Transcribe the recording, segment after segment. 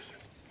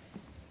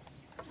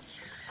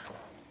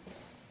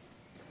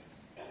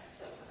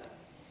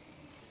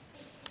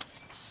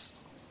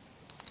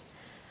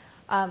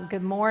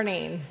Good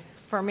morning.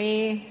 For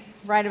me,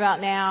 right about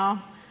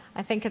now,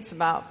 I think it's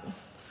about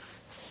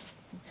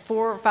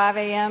 4 or 5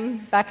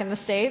 a.m. back in the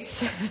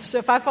States. So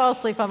if I fall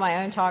asleep on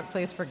my own talk,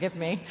 please forgive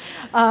me.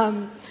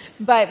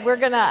 But we're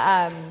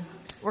gonna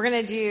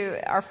do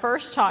our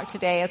first talk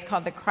today. Is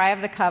called "The Cry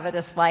of the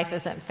Covetous: Life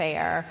Isn't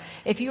Fair."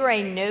 If you are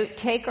a note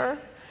taker,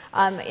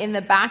 in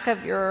the back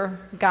of your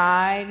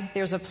guide,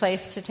 there's a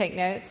place to take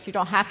notes. You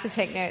don't have to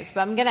take notes,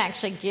 but I'm going to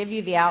actually give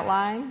you the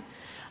outline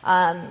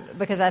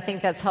because I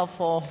think that's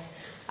helpful.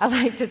 I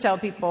like to tell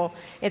people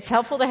it's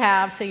helpful to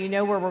have so you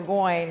know where we're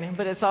going,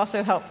 but it's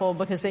also helpful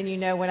because then you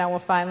know when I will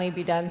finally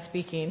be done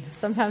speaking.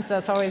 Sometimes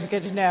that's always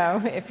good to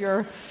know if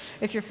you're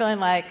feeling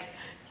like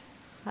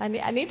I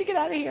need to get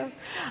out of here.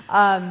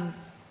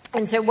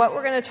 And so what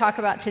we're going to talk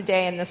about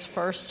today in this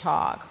first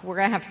talk, we're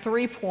going to have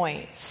 3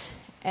 points.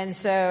 And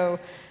so,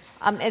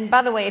 and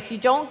by the way, if you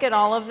don't get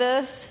all of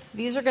this,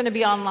 these are going to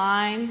be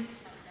online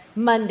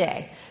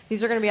Monday.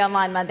 These are going to be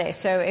online Monday.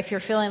 So if you're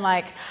feeling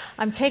like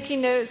I'm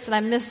taking notes and I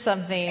missed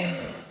something,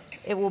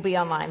 it will be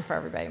online for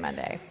everybody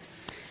Monday.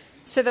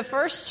 So the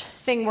first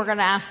thing, we're going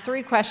to ask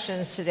 3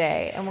 questions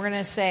today, and we're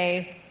going to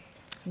say,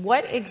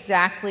 what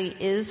exactly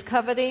is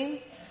coveting?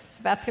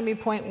 So that's going to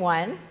be point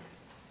 1.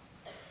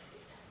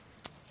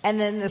 And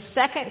then the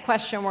second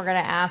question we're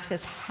going to ask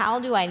is,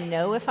 how do I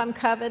know if I'm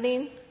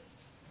coveting?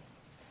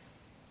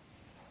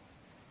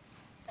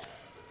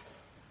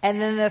 And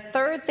then the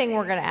third thing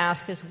we're going to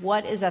ask is,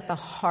 what is at the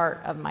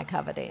heart of my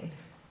coveting?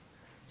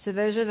 So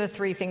those are the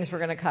 3 things we're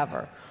going to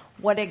cover.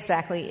 What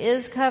exactly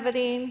is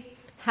coveting?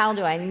 How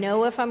do I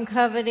know if I'm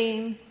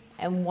coveting?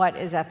 And what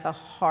is at the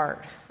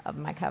heart of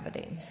my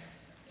coveting?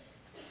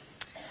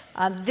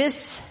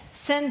 This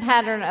sin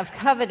pattern of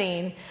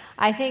coveting,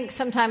 I think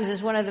sometimes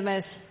is one of the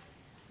most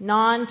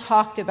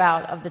non-talked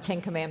about of the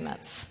 10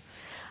 Commandments.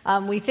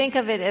 We think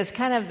of it as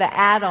kind of the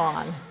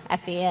add-on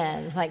at the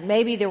end. Like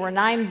maybe there were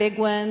 9 big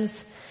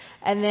ones,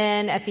 and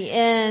then at the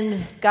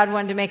end, God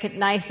wanted to make it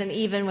nice and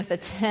even with a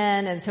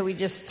 10, and so we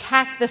just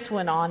tacked this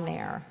one on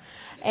there.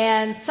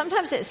 And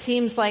sometimes it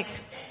seems like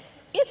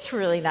it's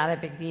really not a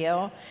big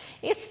deal.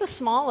 It's the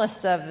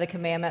smallest of the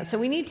commandments, so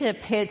we need to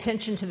pay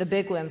attention to the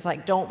big ones,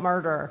 like don't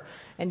murder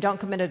and don't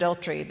commit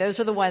adultery.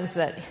 Those are the ones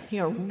that,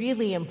 are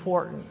really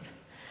important.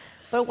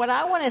 But what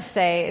I want to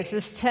say is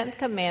this 10th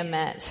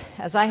commandment,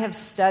 as I have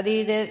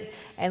studied it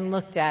and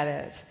looked at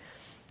it,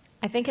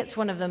 I think it's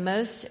one of the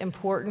most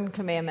important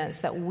commandments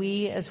that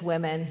we as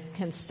women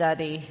can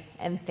study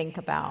and think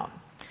about.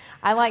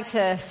 I like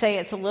to say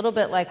it's a little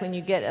bit like when you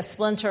get a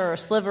splinter or a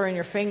sliver in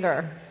your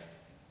finger.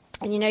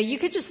 And you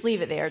could just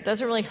leave it there. It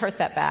doesn't really hurt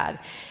that bad.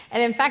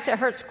 And in fact, it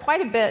hurts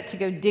quite a bit to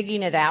go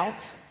digging it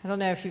out. I don't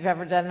know if you've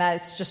ever done that.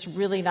 It's just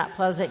really not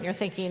pleasant. And you're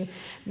thinking,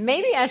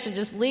 maybe I should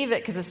just leave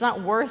it because it's not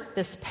worth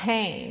this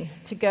pain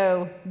to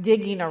go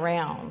digging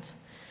around.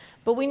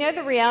 But we know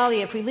the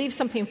reality, if we leave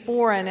something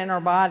foreign in our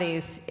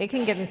bodies, it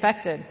can get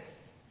infected.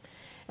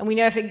 And we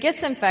know if it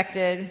gets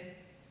infected,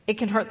 it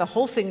can hurt the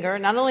whole finger,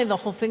 not only the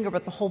whole finger,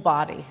 but the whole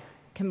body.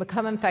 It can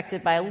become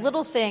infected by a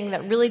little thing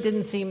that really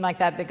didn't seem like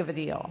that big of a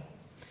deal.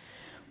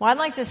 Well, I'd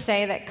like to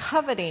say that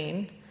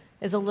coveting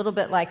is a little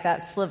bit like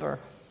that sliver.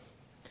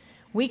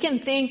 We can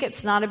think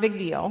it's not a big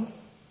deal.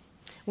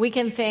 We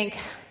can think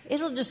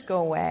it'll just go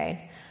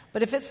away.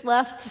 But if it's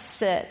left to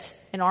sit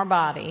in our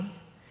body,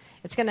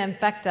 it's going to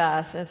infect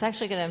us, and it's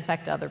actually going to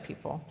infect other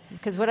people.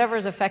 Because whatever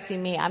is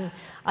affecting me, I'm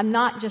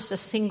not just a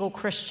single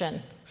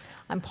Christian.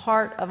 I'm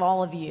part of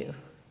all of you.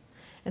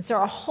 And so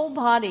our whole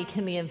body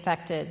can be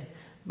infected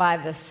by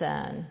this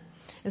sin.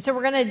 And so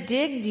we're going to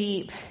dig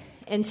deep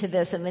into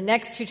this. In the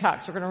next 2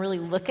 talks, we're going to really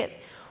look at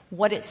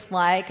what it's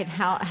like and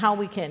how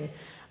we can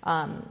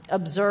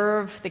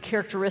observe the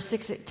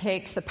characteristics it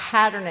takes, the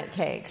pattern it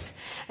takes.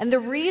 And the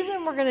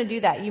reason we're going to do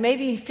that, you may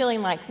be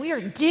feeling like we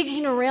are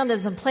digging around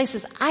in some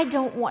places I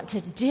don't want to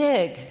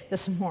dig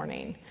this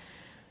morning.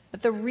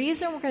 But the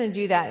reason we're going to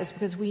do that is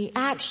because we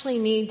actually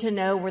need to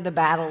know where the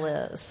battle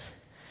is.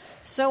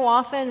 So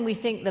often we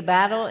think the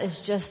battle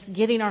is just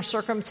getting our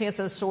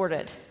circumstances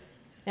sorted.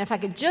 And if I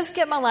could just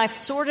get my life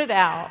sorted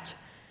out,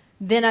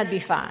 then I'd be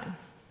fine.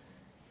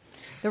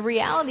 The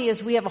reality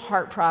is we have a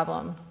heart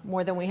problem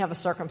more than we have a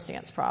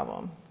circumstance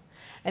problem.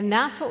 And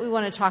that's what we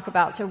want to talk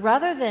about. So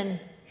rather than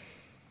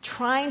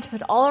trying to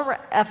put all our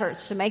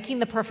efforts to making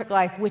the perfect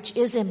life, which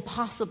is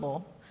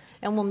impossible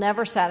and will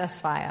never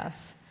satisfy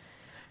us,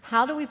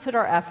 how do we put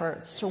our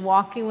efforts to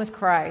walking with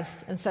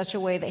Christ in such a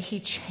way that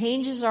He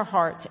changes our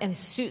hearts and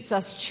suits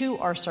us to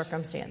our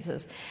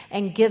circumstances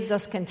and gives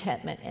us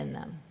contentment in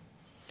them?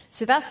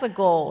 So that's the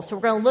goal. So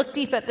we're going to look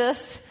deep at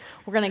this.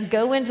 We're going to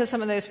go into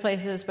some of those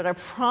places, but I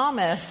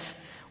promise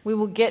we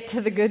will get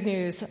to the good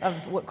news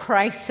of what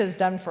Christ has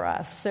done for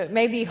us. So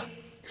maybe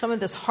some of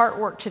this heart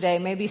work today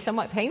may be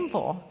somewhat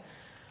painful,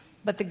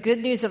 but the good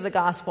news of the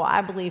gospel, I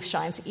believe,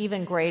 shines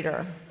even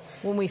greater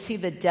when we see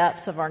the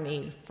depths of our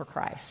need for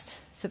Christ.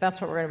 So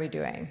that's what we're going to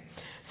be doing.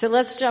 So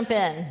let's jump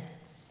in.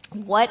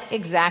 What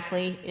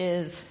exactly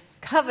is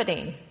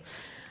coveting?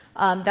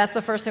 That's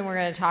the first thing we're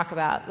going to talk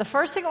about. The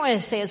first thing I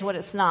want to say is what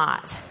it's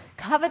not.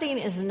 Coveting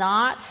is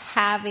not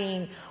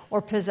having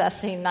or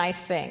possessing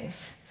nice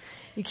things.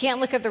 You can't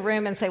look at the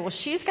room and say, well,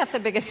 she's got the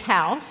biggest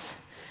house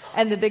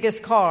and the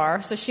biggest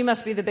car, so she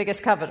must be the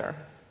biggest coveter.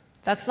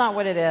 That's not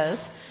what it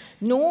is.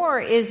 Nor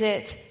is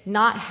it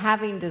not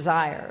having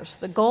desires.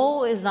 The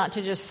goal is not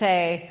to just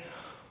say,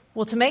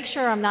 well, to make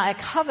sure I'm not a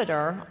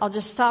coveter, I'll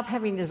just stop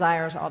having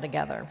desires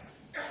altogether.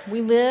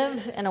 We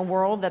live in a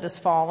world that is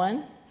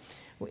fallen.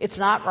 It's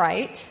not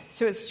right.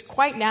 So it's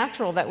quite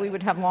natural that we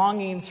would have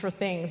longings for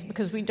things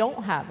because we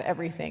don't have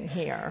everything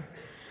here.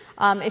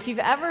 If you've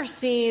ever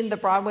seen the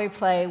Broadway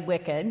play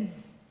Wicked,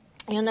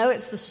 you'll know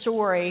it's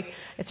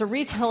a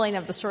retelling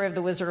of the story of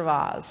the Wizard of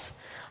Oz.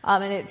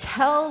 And it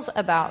tells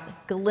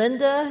about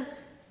Glinda,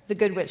 the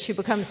good witch, who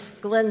becomes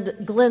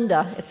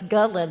Glinda. It's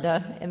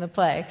Galinda in the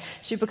play.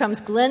 She becomes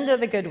Glinda,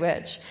 the good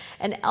witch,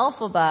 and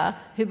Elphaba,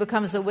 who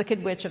becomes the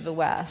wicked witch of the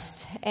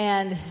West.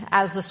 And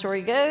as the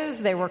story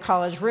goes, they were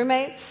college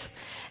roommates,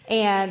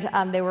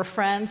 and they were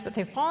friends, but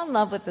they fall in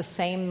love with the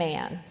same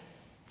man.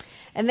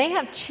 And they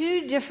have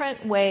two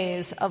different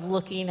ways of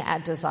looking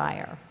at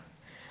desire.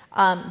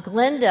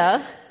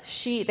 Glinda,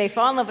 they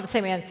fall in love with the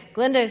same man.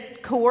 Glinda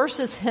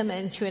coerces him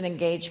into an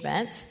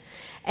engagement,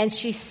 and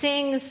she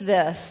sings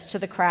this to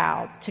the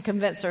crowd to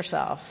convince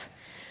herself.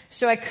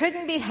 So I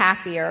couldn't be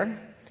happier,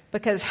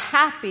 because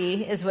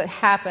happy is what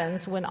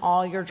happens when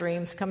all your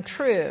dreams come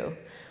true.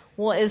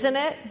 Well, isn't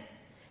it?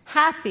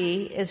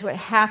 Happy is what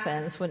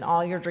happens when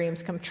all your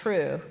dreams come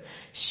true.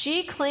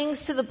 She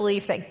clings to the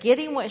belief that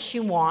getting what she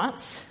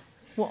wants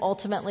will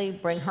ultimately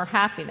bring her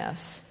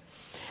happiness.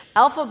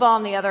 Elphaba,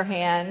 on the other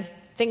hand,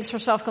 thinks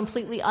herself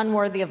completely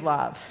unworthy of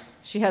love.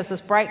 She has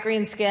this bright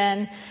green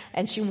skin,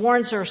 and she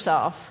warns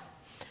herself,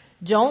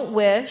 don't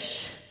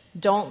wish,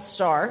 don't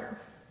start.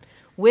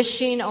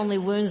 Wishing only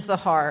wounds the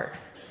heart.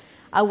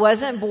 I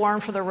wasn't born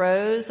for the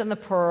rose and the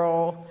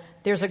pearl.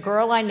 There's a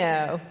girl I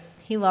know.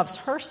 He loves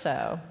her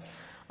so.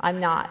 I'm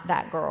not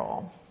that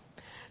girl.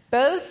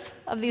 Both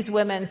of these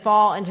women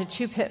fall into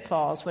two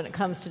pitfalls when it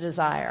comes to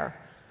desire.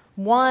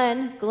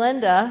 One,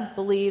 Glinda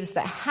believes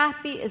that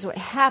happy is what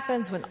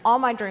happens when all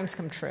my dreams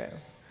come true.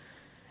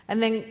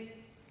 And then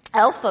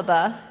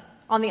Elphaba,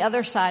 on the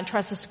other side,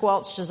 tries to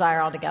squelch desire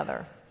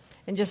altogether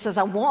and just says,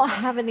 I won't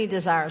have any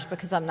desires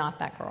because I'm not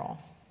that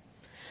girl.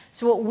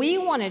 So what we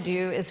want to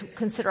do is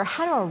consider,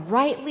 how do I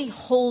rightly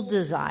hold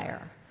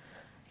desire?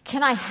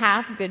 Can I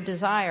have good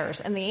desires?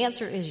 And the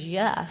answer is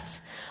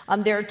yes.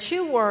 There are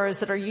two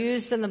words that are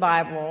used in the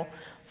Bible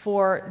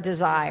for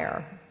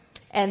desire.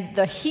 And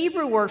the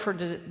Hebrew word for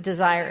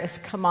desire is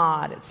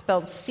kamad. It's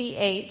spelled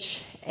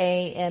Chamad,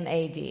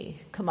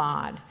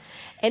 kamad.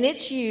 And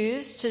it's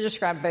used to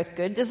describe both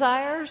good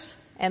desires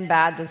and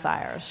bad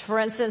desires. For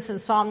instance, in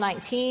Psalm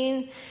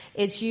 19,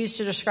 it's used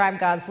to describe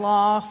God's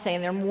law,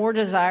 saying they're more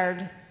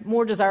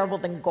desirable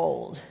than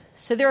gold.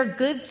 So there are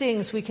good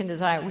things we can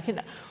desire. We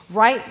can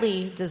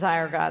rightly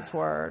desire God's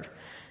word.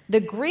 The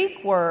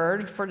Greek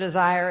word for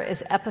desire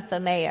is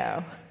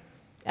epithemeo.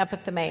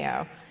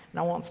 Epithemeo. And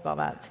I won't spell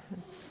that.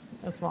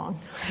 It's long.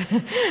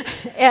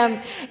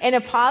 In a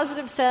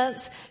positive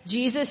sense,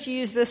 Jesus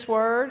used this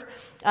word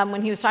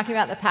when he was talking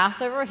about the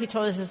Passover. He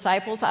told his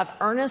disciples, I've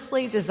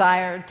earnestly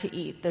desired to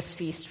eat this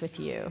feast with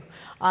you.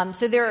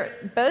 So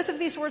both of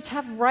these words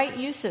have right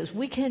uses.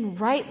 We can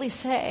rightly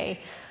say,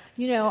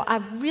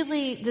 I've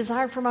really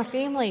desired for my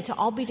family to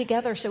all be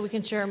together so we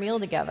can share a meal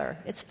together.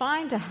 It's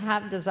fine to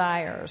have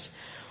desires.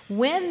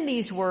 When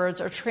these words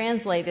are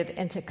translated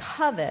into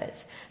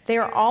covet, they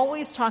are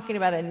always talking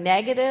about a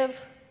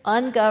negative,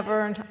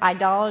 ungoverned,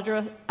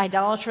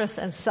 idolatrous,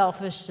 and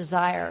selfish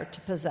desire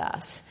to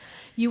possess.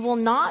 You will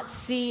not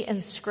see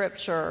in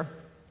Scripture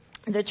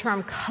the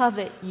term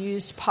covet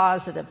used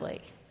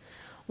positively.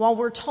 While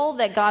we're told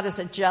that God is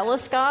a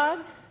jealous God,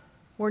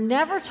 we're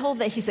never told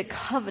that he's a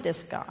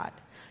covetous God.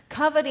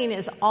 Coveting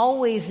is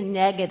always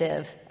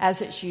negative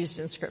as it's used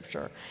in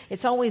Scripture.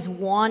 It's always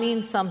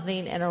wanting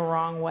something in a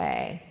wrong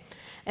way.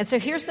 And so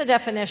here's the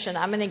definition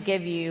I'm going to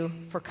give you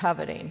for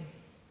coveting.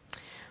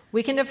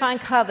 We can define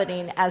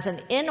coveting as an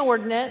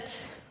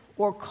inordinate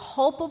or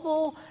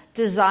culpable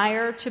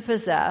desire to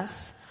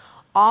possess,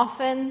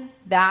 often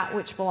that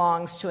which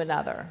belongs to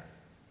another.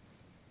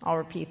 I'll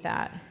repeat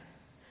that.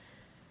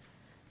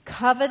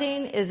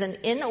 Coveting is an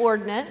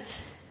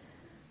inordinate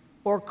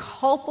or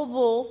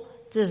culpable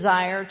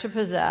desire to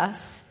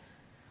possess,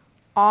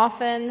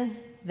 often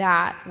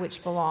that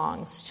which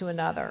belongs to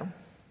another.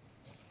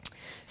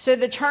 So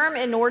the term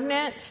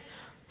inordinate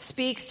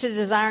speaks to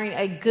desiring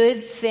a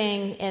good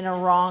thing in a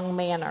wrong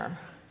manner.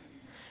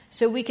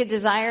 So we could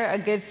desire a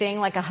good thing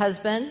like a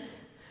husband,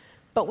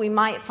 but we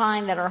might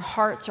find that our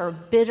hearts are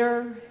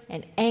bitter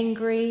and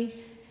angry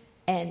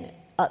and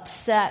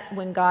upset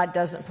when God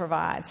doesn't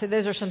provide. So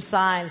those are some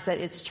signs that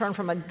it's turned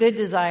from a good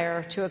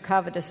desire to a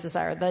covetous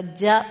desire. The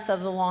depth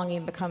of the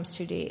longing becomes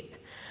too deep.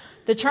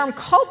 The term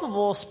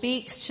culpable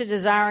speaks to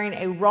desiring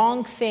a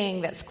wrong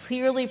thing that's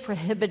clearly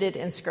prohibited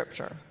in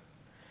Scripture.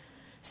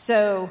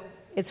 So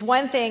it's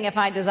one thing if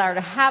I desire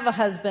to have a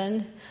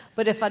husband,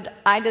 but if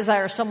I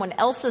desire someone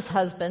else's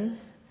husband,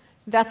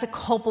 That's a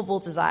culpable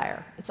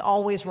desire. It's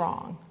always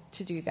wrong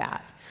to do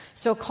that.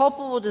 So a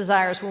culpable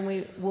desire is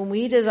when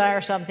we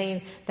desire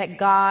something that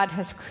God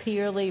has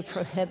clearly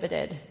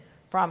prohibited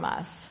from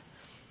us.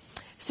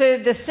 So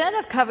the sin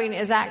of coveting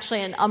is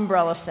actually an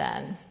umbrella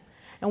sin.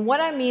 And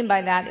what I mean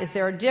by that is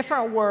there are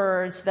different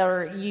words that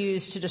are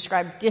used to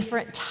describe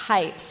different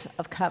types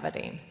of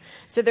coveting.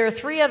 So there are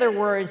 3 other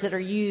words that are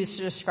used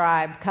to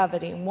describe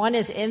coveting. One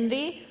is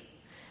envy,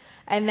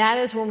 and that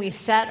is when we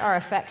set our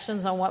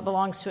affections on what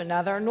belongs to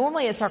another.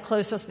 Normally it's our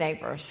closest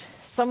neighbors,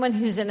 someone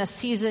who's in a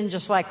season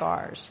just like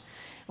ours,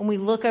 and we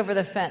look over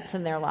the fence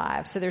in their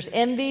lives. So there's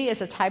envy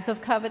as a type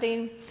of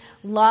coveting.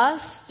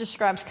 Lust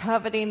describes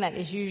coveting that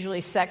is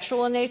usually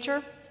sexual in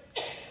nature.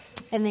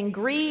 And then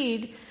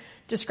greed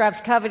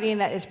describes coveting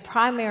that is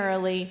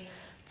primarily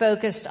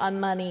focused on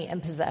money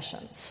and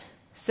possessions.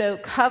 So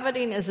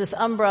coveting is this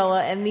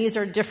umbrella, and these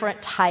are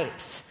different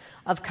types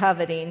of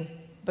coveting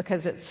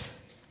because it's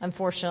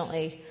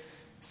unfortunately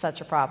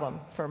such a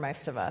problem for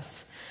most of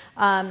us.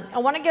 I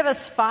want to give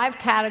us 5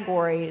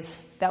 categories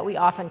that we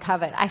often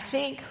covet. I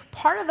think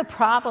part of the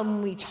problem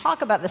when we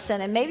talk about the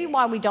sin, and maybe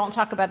why we don't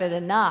talk about it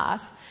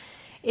enough,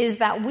 is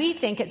that we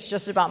think it's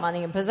just about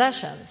money and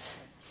possessions.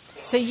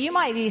 So you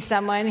might be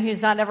someone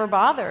who's not ever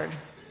bothered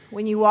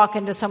when you walk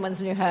into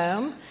someone's new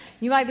home.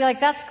 You might be like,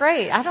 that's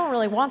great. I don't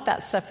really want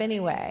that stuff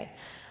anyway.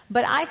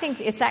 But I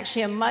think it's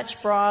actually a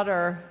much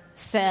broader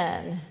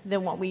sin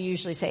than what we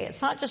usually say.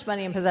 It's not just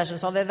money and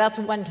possessions, although that's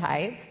one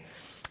type.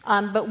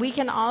 But we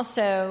can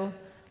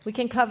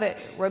covet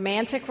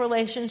romantic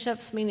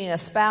relationships, meaning a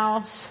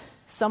spouse,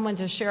 someone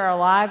to share our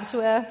lives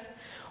with.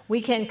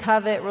 We can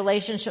covet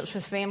relationships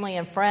with family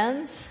and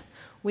friends.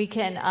 We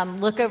can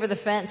look over the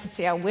fence and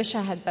say, I wish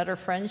I had better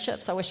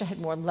friendships. I wish I had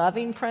more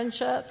loving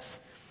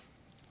friendships.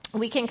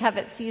 We can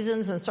covet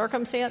seasons and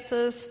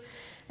circumstances.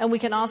 And we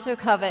can also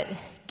covet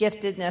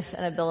giftedness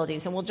and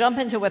abilities. And we'll jump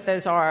into what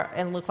those are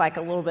and look like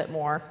a little bit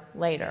more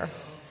later.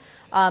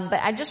 But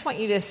I just want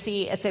you to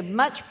see it's a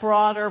much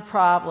broader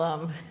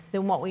problem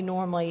than what we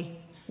normally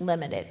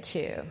limit it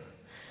to.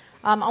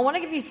 I want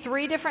to give you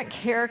 3 different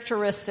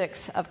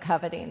characteristics of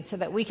coveting so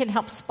that we can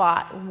help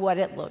spot what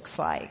it looks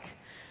like.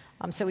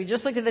 So we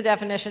just looked at the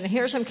definition.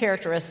 Here's some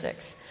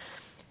characteristics.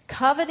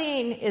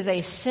 Coveting is a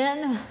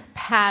sin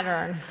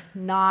pattern,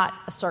 not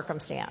a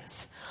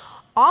circumstance.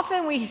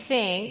 Often we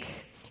think,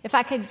 if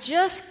I could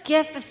just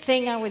get the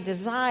thing I would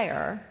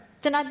desire,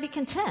 then I'd be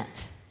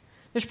content.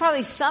 There's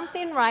probably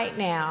something right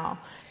now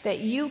that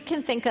you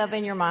can think of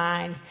in your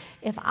mind.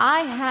 If I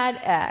had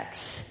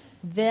X,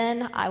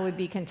 then I would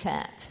be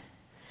content.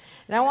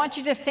 And I want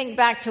you to think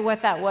back to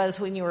what that was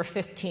when you were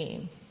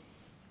 15.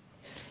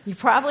 You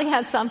probably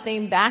had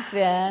something back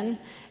then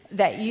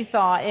that you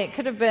thought, it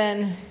could have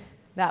been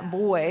that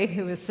boy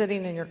who was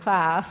sitting in your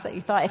class that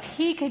you thought, if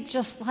he could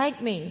just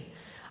like me,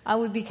 I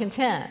would be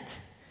content.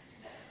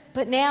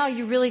 But now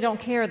you really don't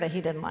care that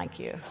he didn't like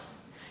you.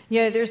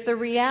 You know, there's the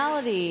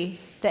reality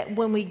that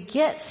when we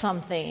get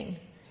something,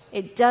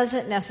 it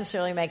doesn't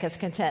necessarily make us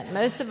content.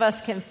 Most of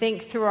us can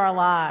think through our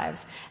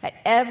lives. At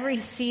every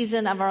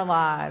season of our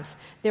lives,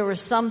 there was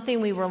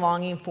something we were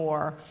longing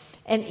for.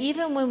 And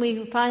even when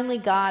we finally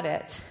got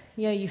it,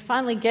 you know, you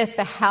finally get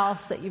the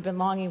house that you've been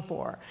longing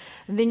for.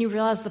 And then you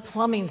realize the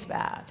plumbing's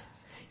bad.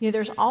 You know,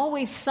 there's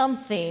always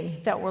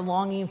something that we're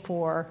longing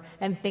for,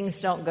 and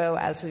things don't go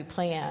as we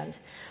planned.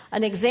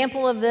 An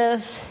example of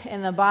this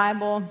in the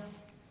Bible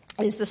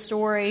is the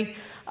story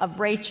of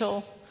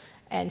Rachel.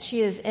 And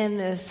she is in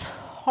this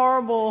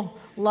horrible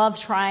love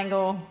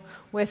triangle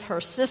with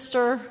her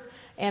sister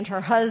and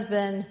her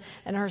husband.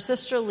 And her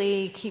sister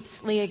Leah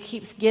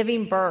keeps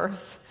giving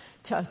birth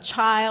to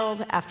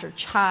child after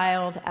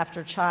child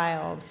after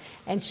child.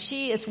 And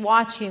she is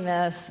watching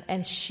this,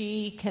 and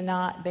she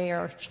cannot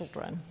bear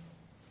children.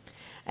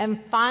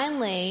 And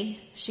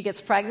finally, she gets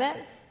pregnant.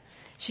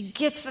 She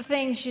gets the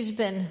thing she's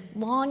been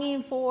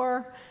longing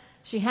for.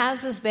 She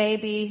has this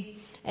baby,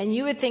 and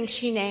you would think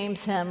she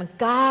names him,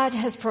 God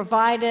has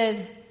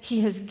provided,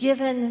 he has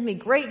given me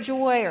great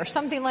joy, or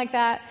something like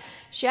that.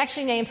 She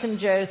actually names him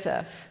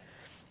Joseph.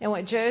 And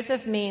what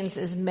Joseph means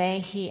is, may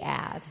he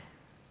add.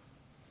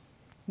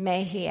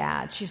 May he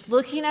add. She's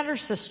looking at her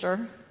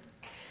sister,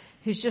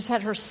 who's just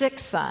had her 6th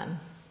son.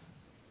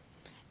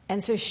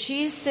 And so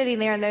she's sitting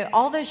there, and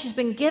although she's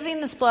been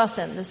giving this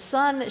blessing, the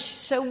son that she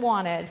so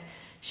wanted,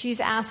 she's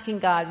asking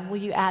God, will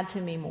you add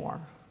to me more?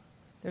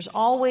 There's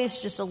always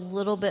just a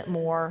little bit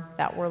more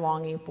that we're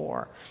longing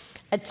for.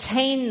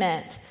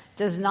 Attainment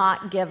does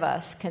not give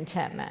us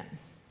contentment.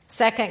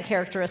 Second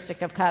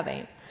characteristic of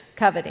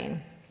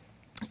coveting.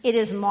 It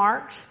is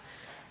marked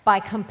by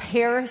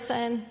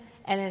comparison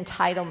and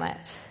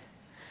entitlement.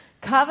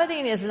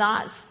 Coveting is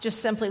not just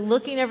simply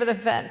looking over the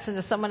fence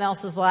into someone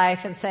else's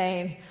life and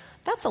saying,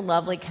 that's a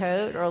lovely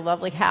coat or a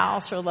lovely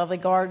house or a lovely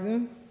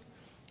garden.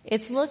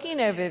 It's looking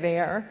over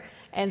there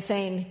and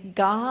saying,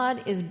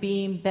 God is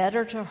being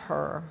better to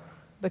her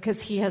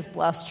because he has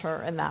blessed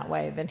her in that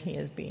way than he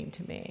is being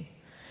to me.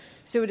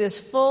 So it is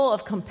full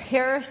of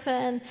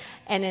comparison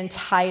and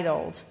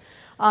entitled.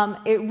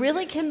 It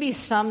really can be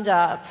summed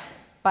up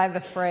by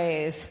the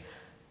phrase,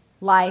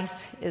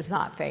 life is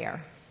not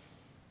fair.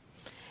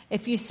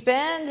 If you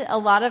spend a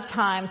lot of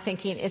time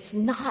thinking it's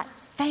not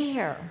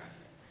fair,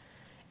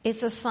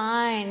 it's a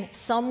sign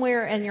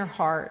somewhere in your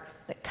heart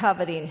that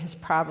coveting has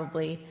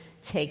probably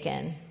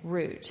taken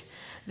root.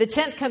 The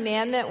 10th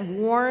commandment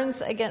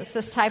warns against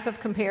this type of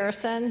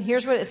comparison.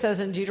 Here's what it says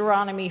in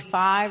Deuteronomy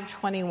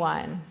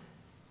 5:21.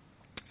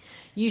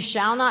 You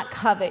shall not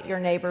covet your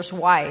neighbor's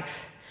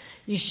wife.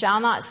 You shall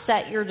not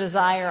set your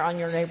desire on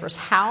your neighbor's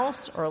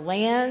house or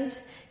land,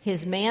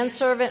 his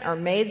manservant or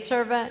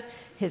maidservant,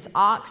 his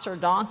ox or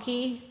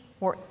donkey,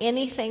 or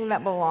anything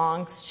that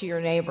belongs to your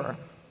neighbor.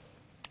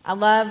 I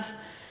love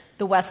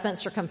the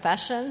Westminster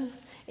Confession.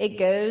 It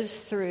goes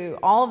through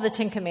all of the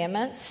 10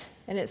 commandments,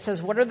 and it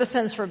says, what are the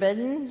sins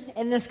forbidden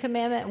in this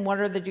commandment, and what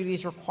are the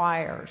duties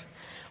required?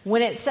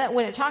 When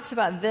it talks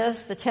about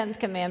this, the 10th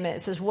commandment,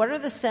 it says, what are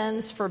the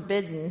sins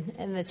forbidden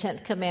in the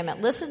 10th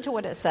commandment? Listen to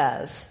what it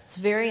says. It's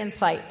very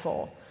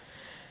insightful.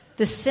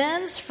 The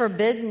sins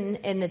forbidden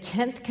in the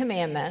 10th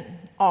commandment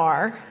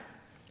are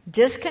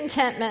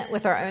discontentment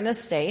with our own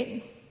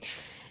estate,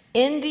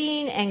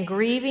 envying and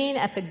grieving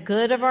at the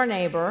good of our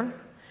neighbor,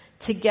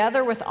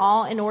 together with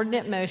all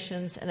inordinate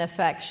motions and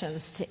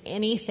affections to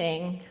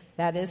anything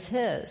that is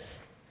his.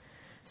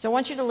 So I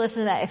want you to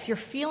listen to that. If you're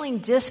feeling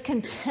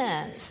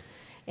discontent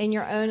in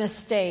your own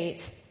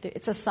estate,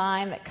 it's a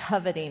sign that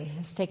coveting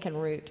has taken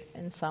root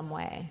in some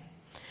way.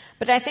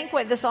 But I think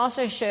what this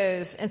also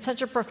shows in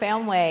such a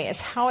profound way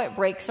is how it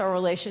breaks our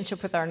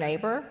relationship with our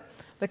neighbor.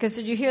 Because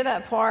did you hear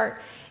that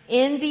part?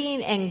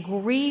 Envying and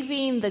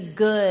grieving the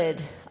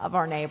good of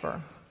our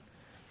neighbor.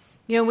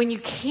 You know, when you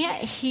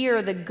can't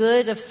hear the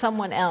good of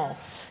someone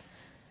else,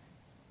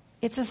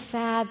 it's a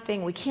sad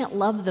thing. We can't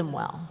love them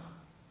well.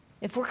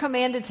 If we're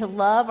commanded to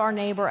love our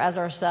neighbor as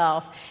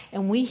ourselves,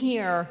 and we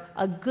hear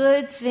a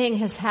good thing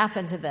has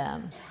happened to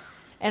them,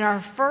 and our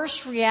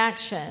first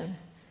reaction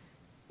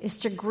is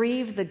to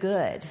grieve the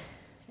good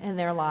in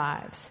their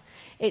lives,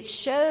 it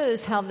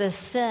shows how this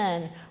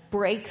sin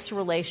breaks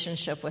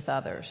relationship with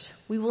others.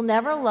 We will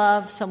never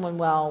love someone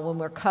well when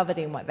we're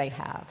coveting what they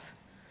have.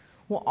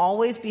 We'll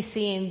always be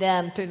seeing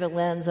them through the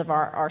lens of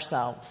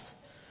ourselves.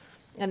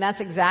 And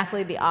that's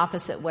exactly the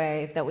opposite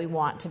way that we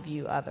want to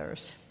view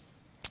others.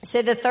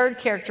 So the third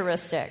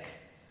characteristic,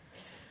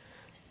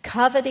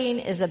 coveting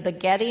is a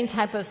begetting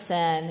type of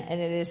sin, and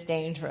it is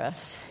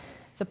dangerous.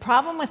 The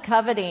problem with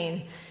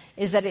coveting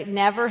is that it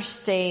never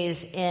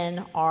stays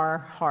in our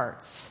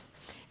hearts.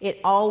 It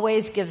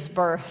always gives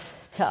birth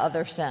to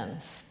other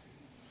sins.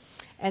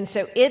 And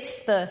so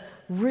it's the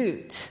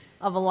root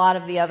of a lot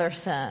of the other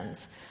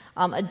sins.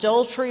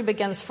 Adultery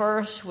begins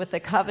first with the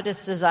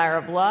covetous desire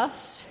of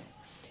lust.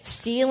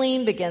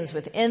 Stealing begins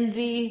with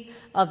envy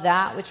of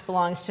that which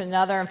belongs to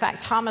another. In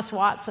fact, Thomas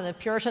Watson, a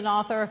Puritan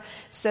author,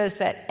 says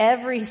that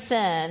every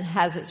sin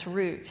has its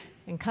root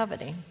in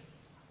coveting.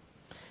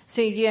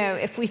 So,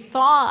 if we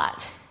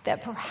thought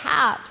that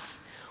perhaps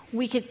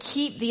we could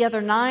keep the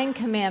other 9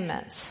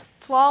 commandments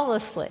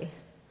flawlessly,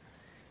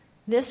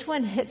 this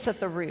one hits at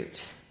the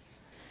root.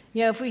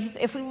 If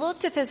we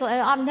looked at this,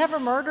 I've never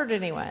murdered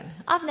anyone.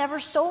 I've never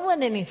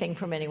stolen anything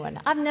from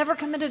anyone. I've never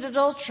committed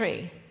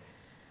adultery.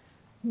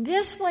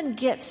 This one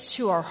gets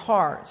to our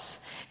hearts.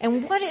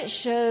 And what it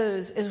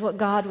shows is what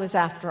God was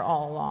after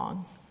all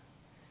along.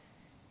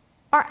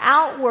 Our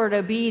outward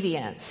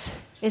obedience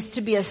is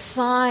to be a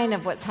sign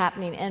of what's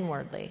happening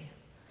inwardly.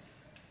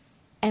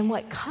 And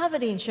what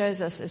coveting shows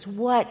us is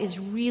what is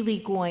really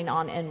going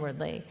on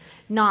inwardly,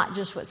 not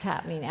just what's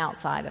happening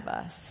outside of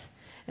us.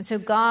 And so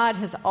God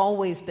has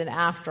always been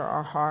after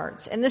our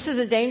hearts. And this is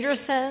a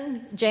dangerous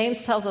sin.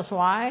 James tells us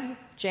why.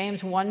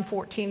 James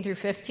 1:14 through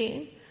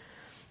 15.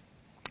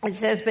 It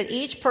says, but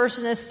each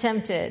person is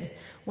tempted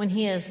when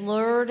he is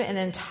lured and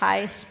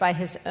enticed by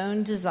his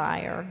own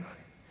desire.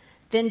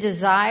 Then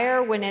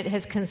desire, when it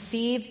has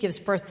conceived, gives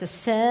birth to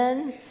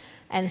sin.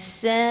 And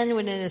sin,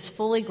 when it is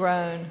fully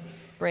grown,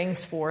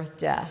 brings forth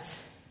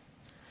death.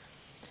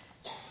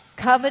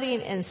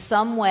 Coveting in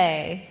some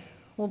way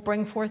will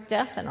bring forth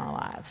death in our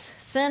lives.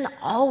 Sin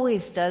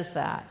always does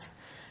that.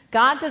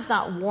 God does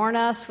not warn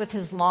us with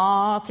his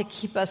law to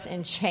keep us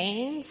in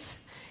chains.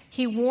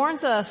 He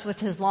warns us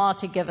with his law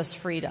to give us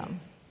freedom.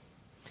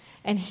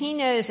 And he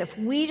knows if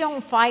we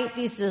don't fight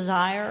these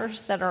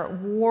desires that are at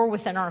war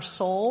within our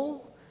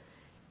soul,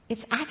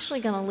 it's actually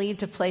going to lead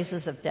to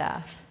places of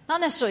death. Not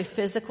necessarily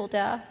physical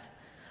death,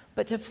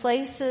 but to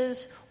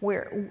places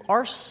where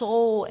our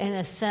soul, in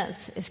a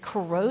sense, is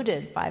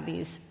corroded by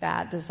these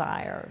bad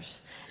desires.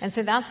 And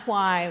so that's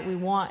why we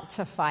want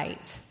to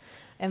fight,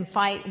 and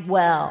fight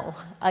well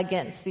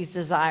against these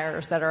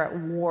desires that are at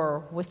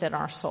war within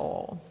our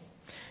soul.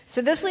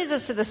 So this leads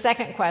us to the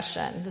second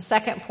question, the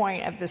second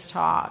point of this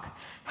talk.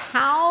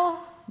 How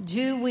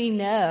do we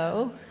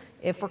know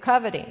if we're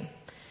coveting?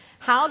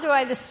 How do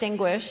I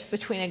distinguish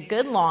between a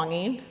good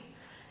longing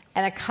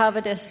and a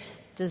covetous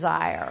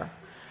desire?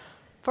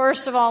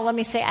 First of all, let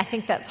me say I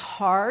think that's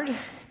hard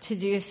to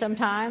do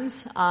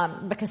sometimes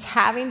because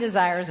having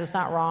desires is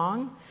not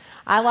wrong.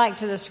 I like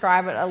to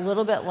describe it a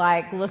little bit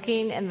like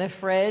looking in the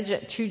fridge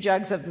at 2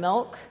 jugs of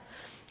milk,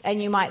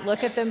 and you might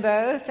look at them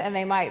both, and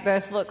they might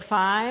both look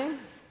fine,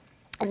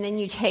 and then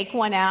you take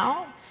one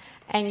out,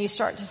 and you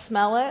start to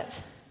smell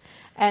it,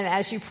 and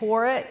as you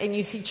pour it, and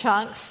you see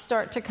chunks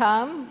start to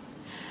come,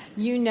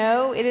 you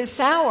know it is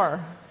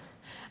sour.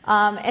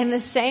 And the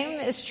same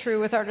is true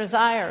with our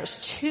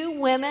desires. 2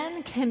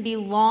 women can be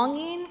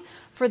longing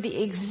for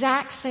the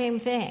exact same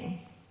thing.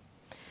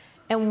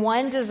 And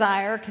one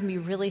desire can be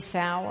really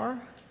sour,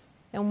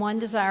 and one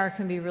desire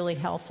can be really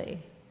healthy.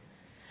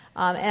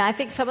 And I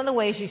think some of the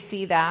ways you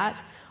see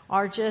that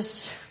are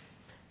just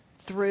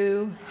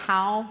through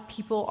how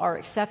people are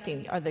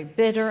accepting. Are they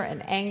bitter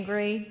and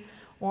angry,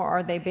 or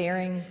are they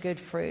bearing good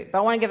fruit? But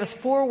I want to give us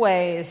 4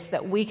 ways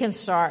that we can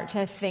start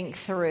to think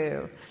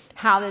through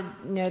how to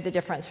know the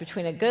difference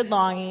between a good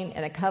longing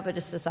and a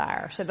covetous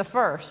desire. So the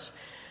first,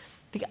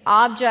 the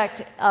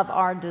object of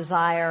our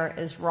desire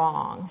is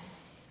wrong.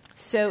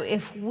 So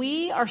if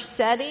we are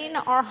setting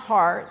our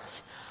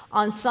hearts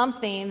on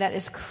something that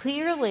is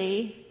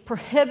clearly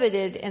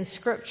prohibited in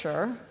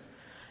Scripture,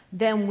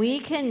 then we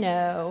can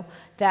know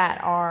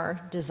that our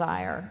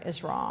desire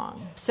is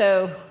wrong.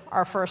 So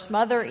our first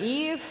mother,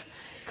 Eve,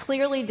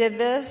 clearly did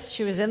this.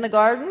 She was in the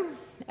garden.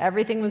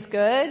 Everything was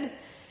good.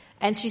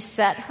 And she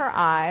set her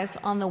eyes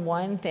on the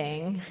one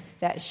thing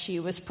that she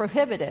was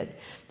prohibited.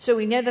 So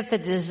we know that the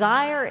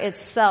desire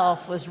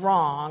itself was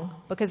wrong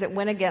because it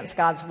went against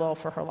God's will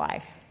for her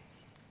life.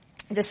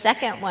 The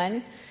second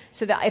one,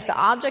 so that if the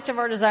object of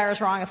our desire is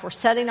wrong, if we're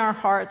setting our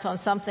hearts on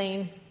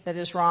something that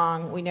is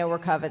wrong, we know we're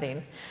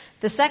coveting.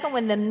 The second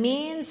one, the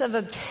means of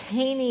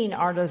obtaining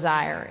our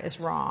desire is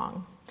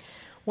wrong.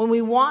 When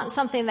we want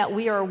something that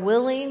we are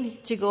willing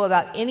to go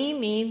about any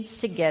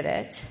means to get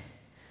it,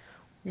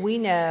 we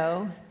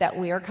know that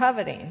we are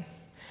coveting.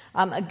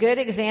 A good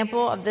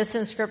example of this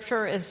in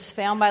Scripture is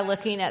found by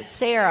looking at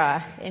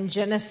Sarah in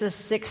Genesis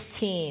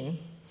 16.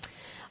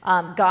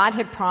 God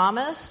had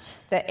promised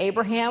that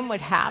Abraham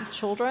would have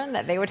children,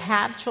 that they would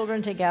have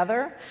children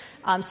together.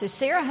 So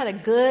Sarah had a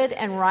good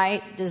and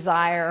right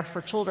desire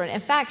for children.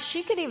 In fact,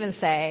 she could even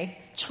say,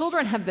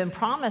 children have been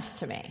promised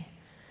to me.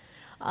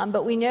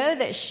 But we know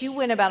that she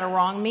went about a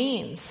wrong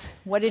means.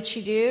 What did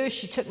she do?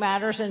 She took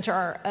matters into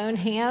her own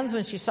hands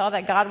when she saw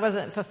that God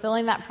wasn't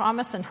fulfilling that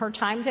promise in her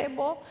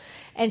timetable.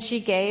 And she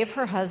gave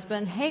her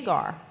husband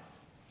Hagar.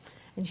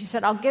 And she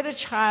said, I'll get a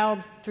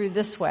child through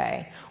this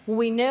way. Well,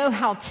 we know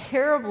how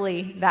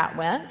terribly that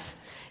went.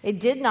 It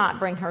did not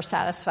bring her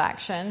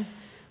satisfaction.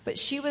 But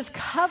she was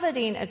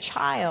coveting a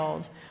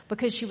child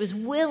because she was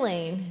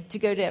willing to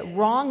go to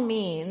wrong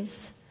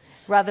means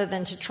rather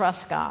than to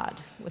trust God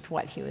with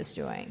what he was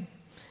doing.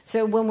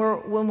 So when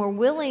we're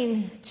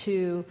willing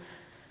to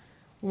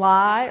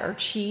lie or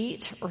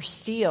cheat or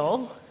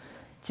steal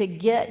to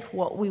get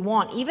what we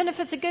want, even if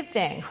it's a good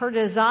thing, her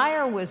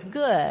desire was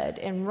good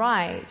and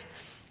right,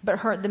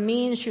 but the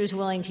means she was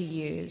willing to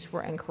use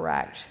were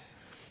incorrect.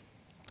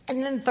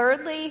 And then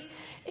thirdly,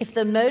 if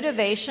the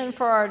motivation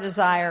for our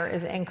desire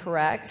is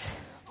incorrect,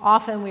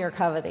 often we are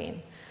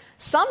coveting.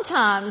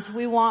 Sometimes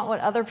we want what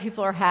other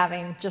people are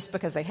having just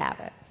because they have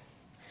it.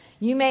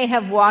 You may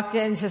have walked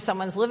into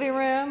someone's living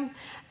room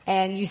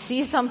and you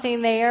see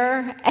something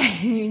there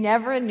and you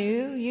never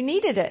knew you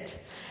needed it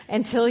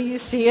until you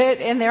see it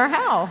in their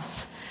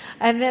house.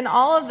 And then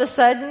all of a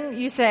sudden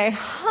you say,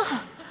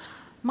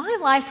 my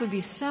life would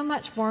be so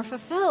much more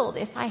fulfilled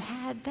if I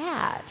had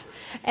that.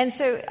 And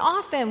so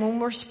often when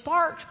we're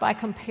sparked by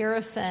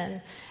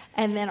comparison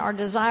and then our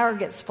desire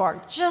gets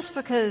sparked just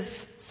because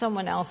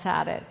someone else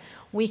had it,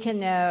 we can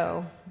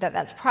know that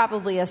that's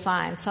probably a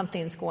sign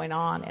something's going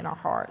on in our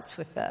hearts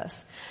with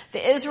this.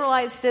 The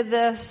Israelites did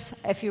this.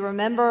 If you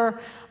remember,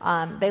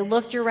 they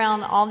looked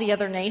around all the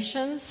other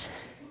nations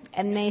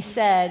and they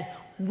said,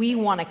 we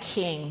want a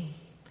king.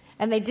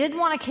 And they did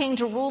want a king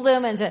to rule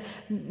them and to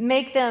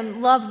make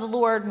them love the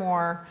Lord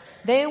more.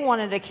 They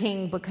wanted a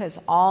king because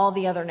all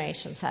the other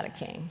nations had a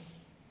king.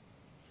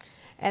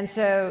 And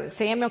so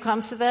Samuel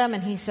comes to them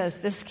and he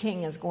says, this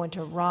king is going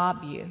to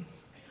rob you.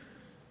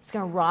 It's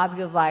going to rob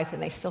you of life.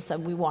 And they still said,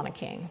 we want a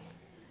king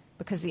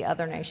because the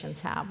other nations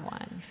have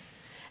one.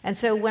 And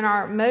so when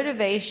our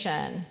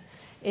motivation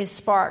is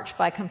sparked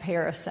by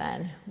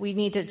comparison, we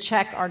need to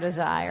check our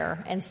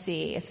desire and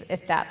see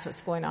if that's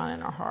what's going on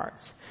in our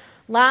hearts.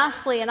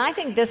 Lastly, and I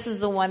think this is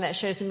the one that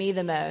shows me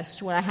the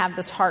most when I have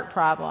this heart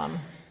problem,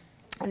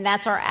 and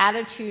that's our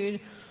attitude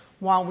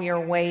while we are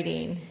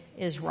waiting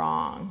is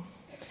wrong.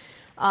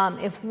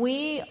 If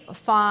we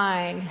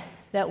find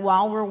that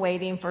while we're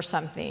waiting for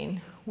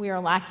something, we are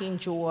lacking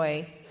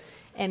joy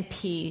and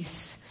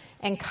peace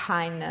and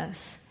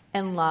kindness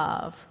and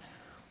love,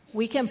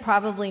 we can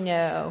probably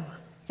know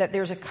that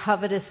there's a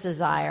covetous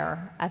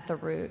desire at the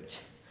root.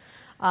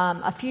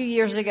 A few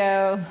years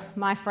ago,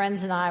 my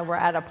friends and I were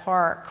at a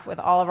park with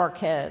all of our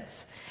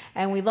kids.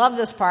 And we loved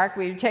this park.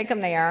 We would take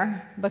them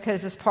there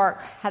because this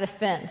park had a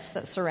fence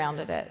that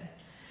surrounded it.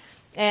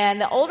 And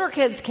the older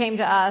kids came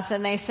to us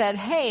and they said,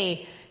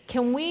 hey,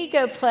 can we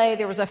go play?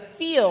 There was a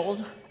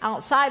field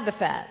outside the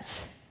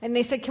fence. And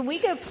they said, can we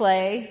go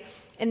play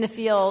in the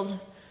field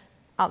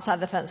outside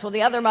the fence? Well,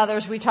 the other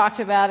mothers, we talked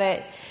about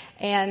it.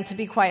 And to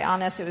be quite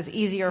honest, it was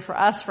easier for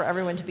us, for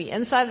everyone to be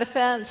inside the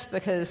fence,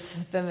 because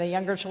then the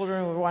younger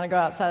children would want to go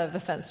outside of the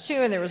fence too.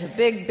 And there was a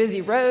big,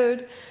 busy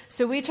road.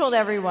 So we told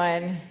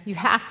everyone, you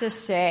have to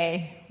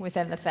stay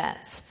within the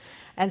fence.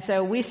 And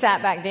so we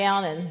sat back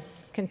down and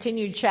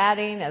continued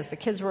chatting as the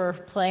kids were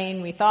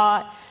playing, we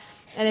thought.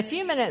 And a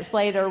few minutes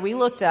later, we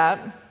looked up,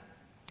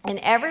 and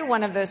every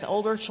one of those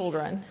older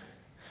children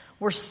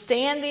were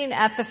standing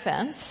at the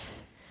fence,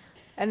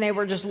 and they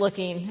were just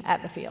looking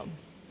at the field.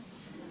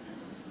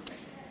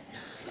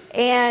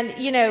 And,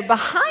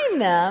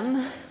 behind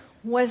them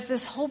was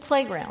this whole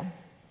playground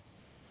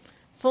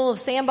full of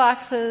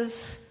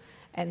sandboxes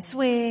and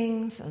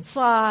swings and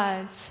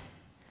slides.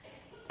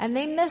 And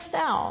they missed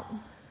out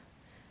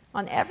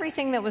on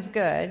everything that was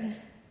good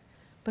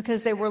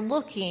because they were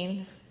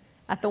looking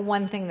at the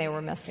one thing they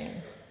were missing.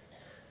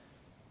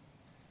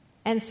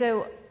 And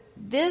so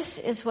this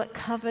is what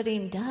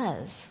coveting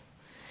does.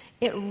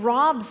 It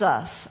robs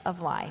us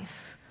of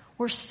life.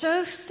 We're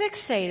so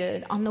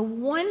fixated on the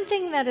one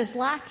thing that is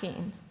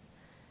lacking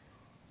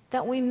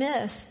that we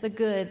miss the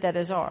good that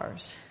is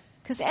ours.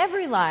 Because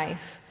every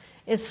life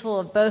is full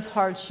of both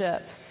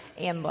hardship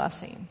and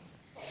blessing.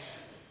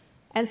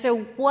 And so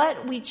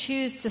what we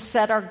choose to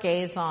set our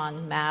gaze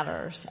on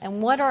matters,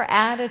 and what our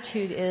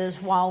attitude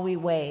is while we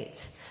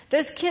wait.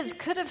 Those kids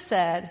could have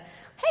said,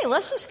 hey,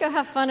 let's just go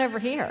have fun over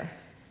here.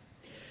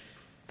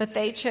 But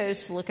they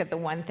chose to look at the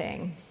one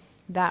thing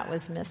that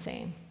was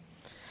missing.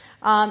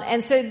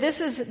 And so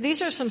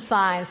these are some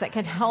signs that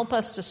can help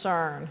us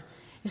discern,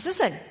 is this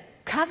a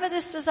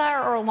covetous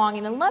desire or a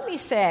longing? And let me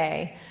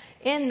say,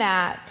 in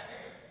that,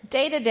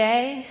 day to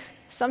day,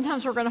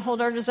 sometimes we're going to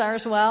hold our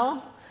desires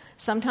well,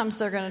 sometimes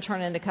they're going to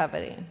turn into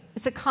coveting.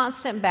 It's a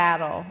constant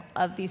battle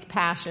of these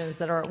passions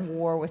that are at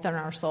war within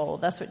our soul.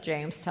 That's what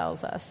James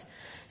tells us.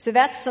 So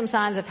that's some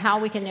signs of how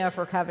we can know if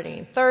we're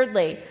coveting.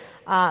 Thirdly,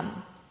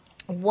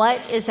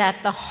 what is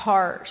at the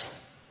heart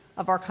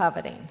of our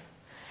coveting?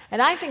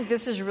 And I think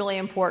this is really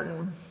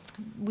important.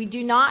 We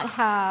do not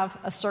have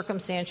a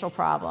circumstantial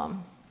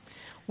problem.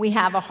 We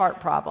have a heart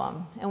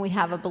problem, and we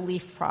have a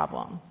belief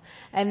problem.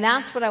 And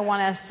that's what I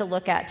want us to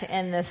look at to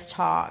end this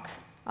talk.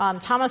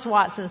 Thomas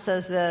Watson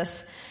says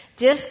this: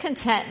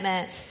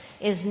 discontentment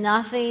is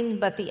nothing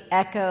but the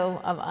echo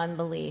of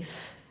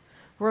unbelief.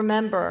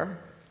 Remember,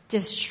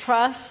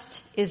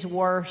 distrust is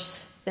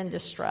worse than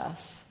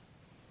distress.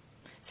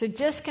 So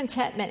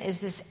discontentment is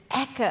this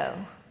echo.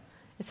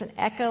 It's an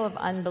echo of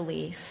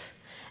unbelief.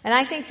 And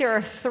I think there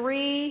are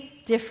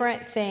 3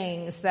 different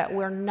things that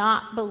we're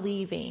not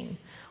believing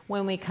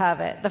when we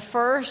covet. The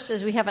first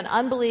is we have an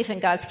unbelief in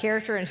God's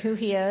character and who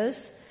He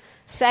is.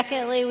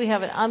 Secondly, we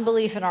have an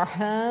unbelief in our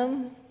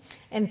home.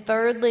 And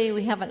thirdly,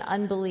 we have an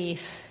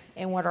unbelief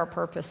in what our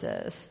purpose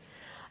is.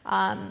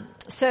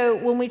 So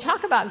when we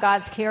talk about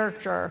God's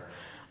character,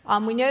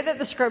 we know that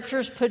the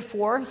scriptures put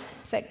forth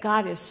that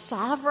God is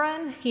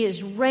sovereign. He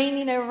is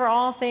reigning over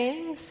all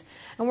things.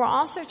 And we're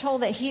also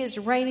told that He is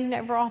reigning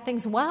over all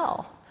things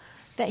well,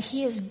 that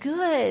He is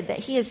good, that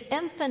He is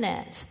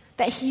infinite,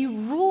 that He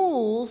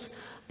rules,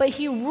 but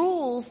He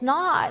rules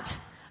not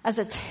as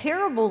a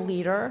terrible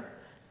leader,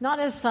 not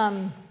as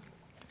some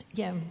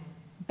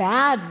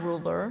bad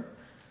ruler,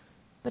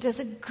 but as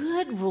a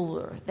good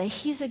ruler, that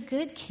He's a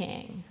good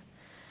king.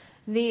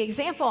 The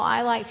example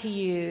I like to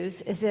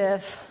use is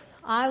if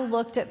I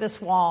looked at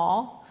this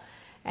wall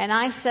and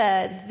I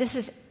said, this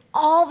is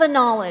all the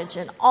knowledge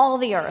in all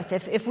the earth,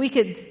 if we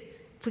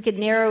could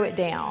narrow it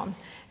down.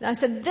 And I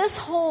said, this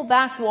whole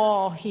back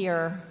wall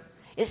here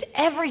is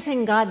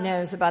everything God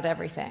knows about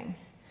everything.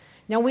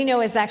 Now we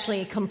know it's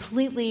actually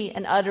completely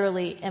and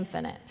utterly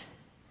infinite.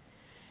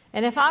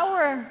 And if I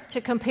were to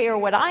compare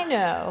what I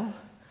know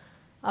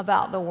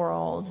about the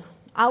world,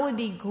 I would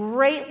be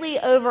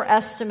greatly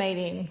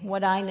overestimating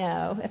what I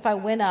know if I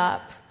went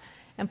up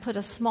and put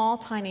a small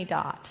tiny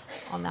dot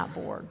on that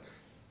board.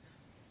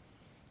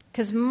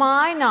 Because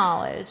my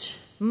knowledge,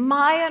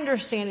 my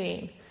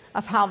understanding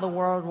of how the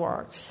world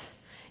works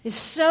is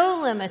so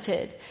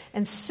limited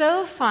and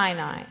so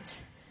finite.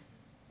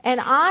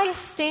 And I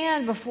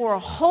stand before a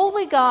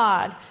holy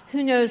God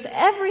who knows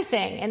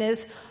everything and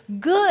is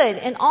good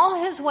in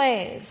all His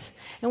ways.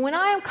 And when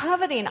I am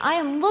coveting, I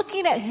am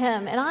looking at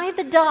Him, and I,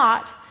 the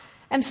dot,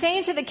 am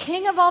saying to the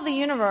King of all the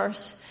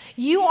universe,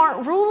 you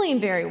aren't ruling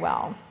very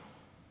well.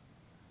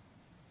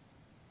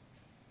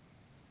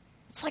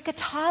 It's like a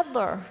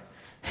toddler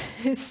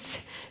who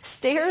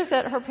stares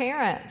at her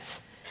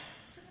parents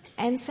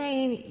and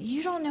saying,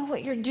 you don't know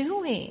what you're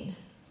doing.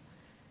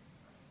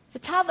 The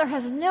toddler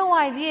has no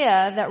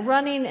idea that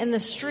running in the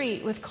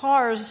street with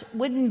cars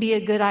wouldn't be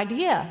a good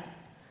idea.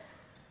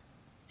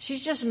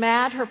 She's just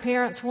mad her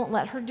parents won't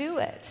let her do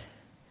it.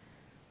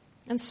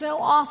 And so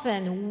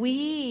often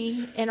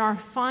we, in our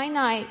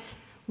finite,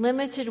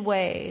 limited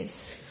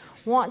ways,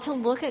 want to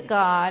look at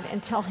God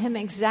and tell Him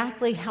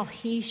exactly how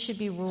He should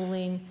be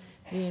ruling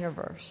the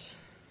universe.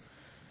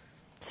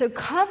 So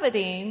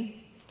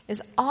coveting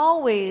is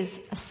always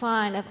a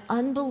sign of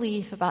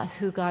unbelief about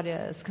who God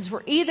is. Because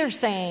we're either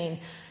saying,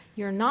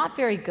 you're not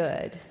very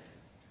good,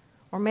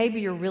 or maybe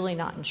you're really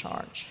not in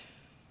charge.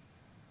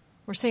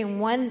 We're saying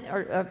one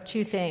or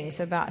two things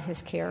about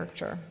his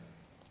character.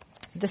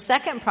 The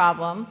second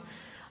problem,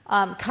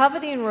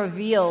 coveting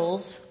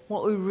reveals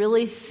what we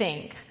really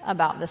think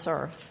about this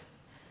earth.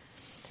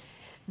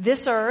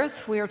 This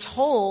earth, we are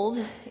told,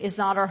 is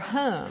not our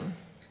home.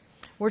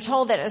 We're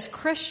told that as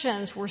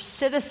Christians, we're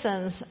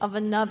citizens of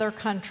another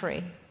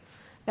country,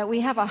 that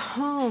we have a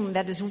home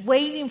that is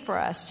waiting for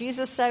us.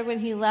 Jesus said when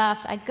he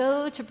left, I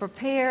go to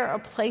prepare a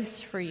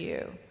place for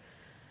you.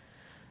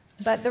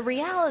 But the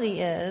reality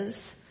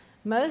is,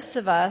 most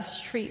of us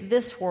treat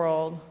this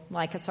world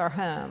like it's our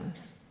home.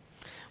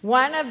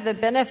 One of the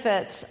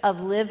benefits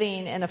of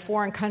living in a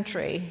foreign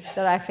country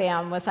that I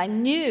found was I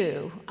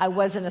knew I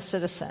wasn't a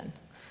citizen.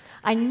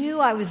 I knew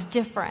I was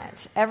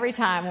different every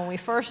time. When we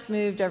first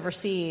moved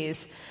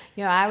overseas,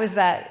 I was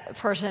that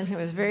person who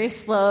was very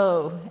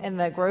slow in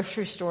the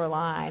grocery store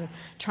line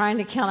trying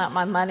to count out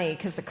my money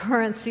because the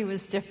currency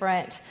was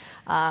different.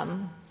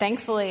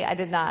 Thankfully, I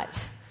did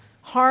not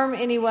harm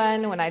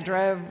anyone when I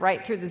drove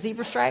right through the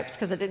zebra stripes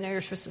because I didn't know you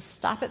were supposed to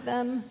stop at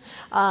them.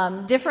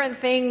 Different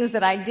things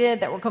that I did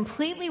that were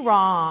completely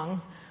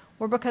wrong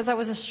were because I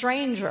was a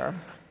stranger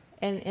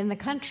in the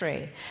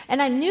country.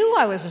 And I knew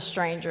I was a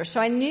stranger, so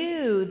I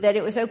knew that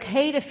it was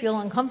okay to feel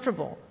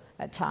uncomfortable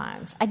at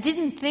times. I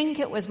didn't think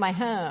it was my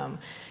home.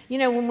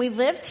 When we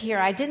lived here,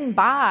 I didn't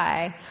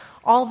buy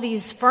all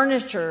these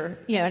furniture,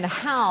 in a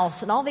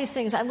house and all these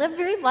things. I lived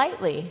very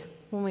lightly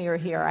when we were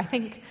here. I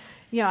think,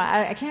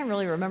 I can't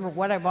really remember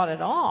what I bought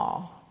at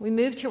all. We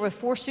moved here with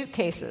 4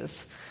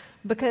 suitcases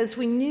because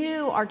we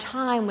knew our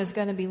time was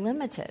going to be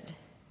limited.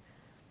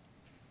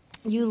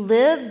 You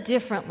live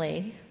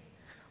differently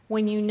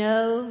when you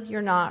know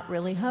you're not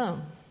really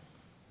home.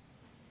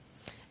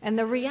 And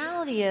the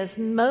reality is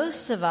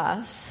most of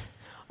us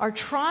are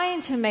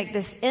trying to make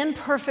this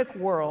imperfect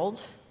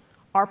world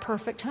our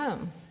perfect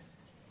home.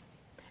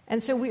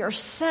 And so we are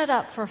set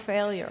up for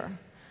failure.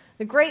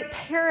 The great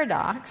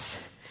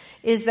paradox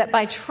is that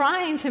by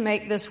trying to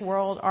make this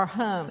world our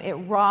home, it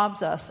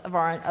robs us of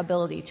our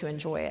ability to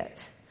enjoy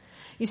it.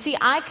 You see,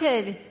 I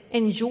could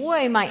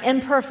enjoy my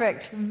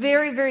imperfect,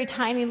 very, very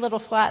tiny little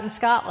flat in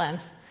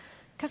Scotland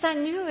because I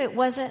knew it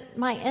wasn't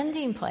my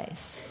ending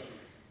place.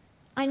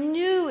 I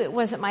knew it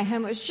wasn't my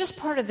home. It was just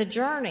part of the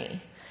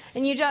journey.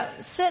 And you don't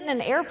sit in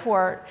an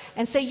airport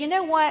and say, you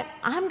know what?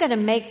 I'm going to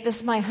make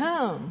this my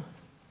home.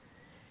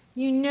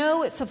 You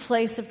know it's a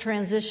place of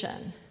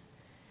transition.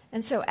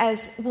 And so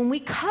when we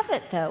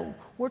covet, though,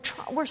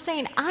 we're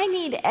saying, I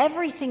need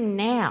everything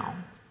now.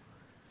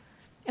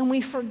 And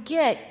we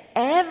forget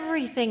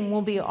everything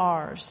will be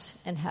ours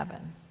in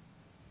heaven.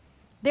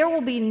 There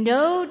will be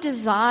no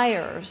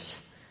desires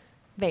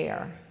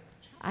there.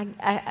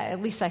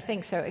 At least I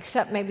think so,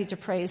 except maybe to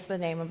praise the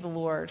name of the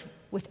Lord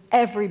with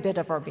every bit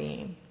of our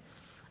being.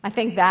 I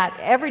think that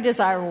every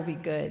desire will be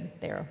good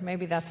there.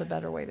 Maybe that's a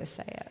better way to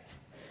say it.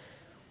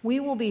 We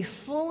will be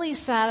fully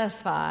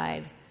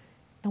satisfied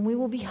and we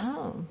will be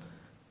home.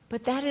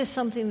 But that is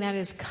something that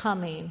is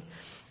coming.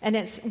 And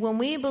it's when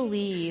we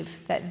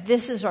believe that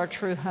this is our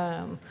true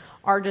home,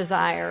 our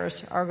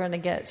desires are going to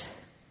get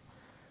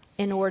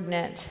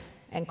inordinate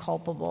and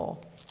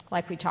culpable,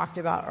 like we talked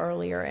about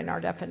earlier in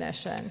our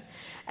definition.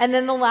 And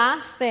then the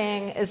last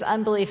thing is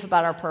unbelief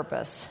about our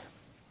purpose.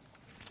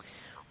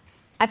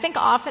 I think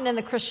often in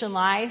the Christian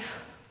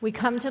life, we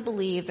come to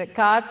believe that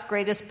God's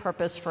greatest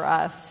purpose for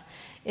us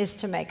is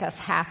to make us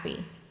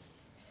happy.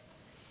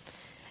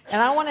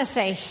 And I want to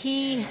say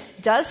he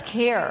does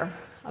care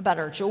about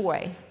our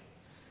joy,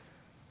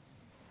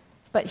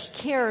 but he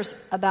cares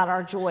about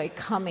our joy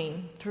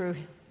coming through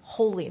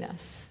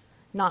holiness,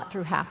 not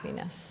through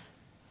happiness.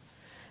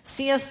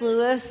 C.S.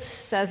 Lewis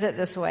says it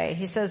this way.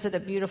 He says it a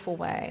beautiful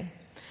way.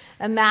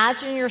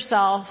 Imagine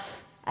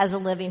yourself as a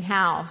living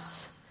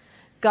house.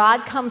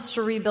 God comes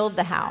to rebuild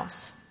the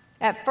house.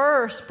 At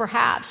first,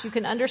 perhaps you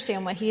can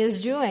understand what he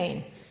is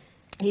doing.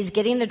 He's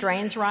getting the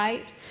drains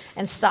right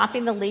and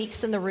stopping the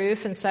leaks in the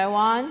roof and so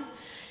on.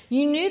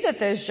 You knew that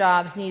those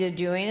jobs needed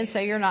doing, and so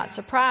you're not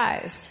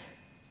surprised.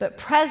 But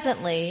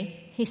presently,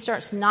 he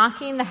starts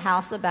knocking the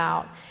house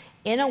about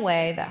in a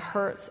way that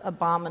hurts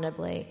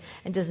abominably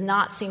and does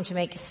not seem to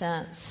make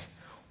sense.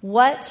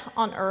 What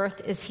on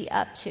earth is he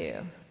up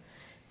to?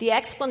 The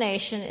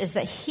explanation is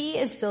that he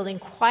is building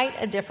quite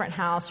a different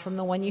house from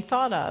the one you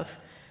thought of.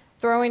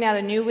 Throwing out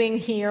a new wing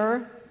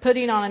here,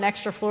 putting on an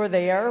extra floor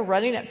there,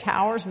 running up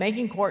towers,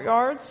 making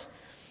courtyards.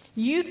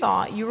 You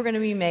thought you were going to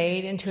be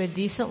made into a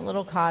decent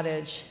little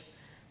cottage,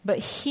 but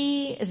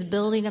he is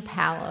building a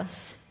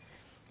palace.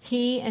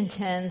 He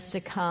intends to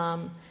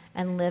come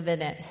and live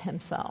in it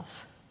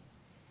himself.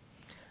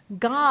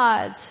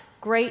 God's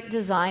great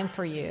design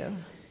for you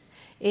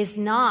is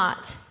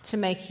not to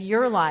make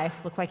your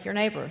life look like your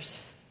neighbor's.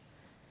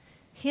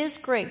 His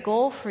great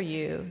goal for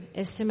you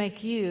is to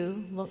make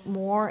you look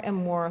more and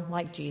more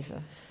like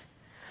Jesus.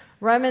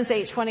 Romans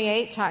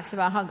 8:28 talks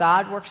about how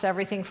God works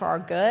everything for our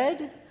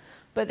good.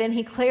 But then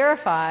he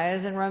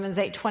clarifies in Romans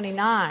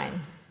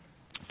 8:29,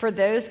 for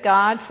those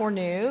God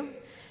foreknew,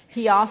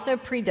 he also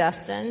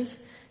predestined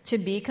to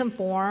be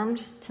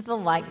conformed to the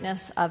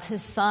likeness of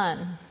his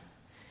Son.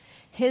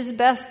 His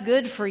best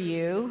good for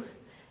you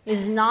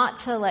is not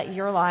to let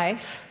your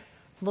life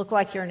look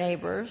like your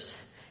neighbor's.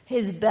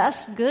 His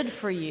best good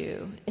for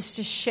you is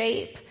to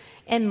shape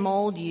and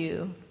mold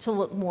you to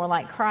look more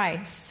like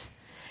Christ.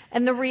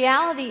 And the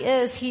reality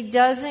is he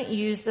doesn't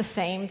use the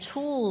same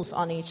tools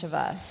on each of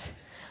us.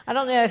 I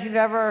don't know if you've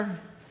ever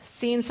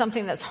seen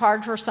something that's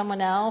hard for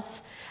someone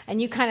else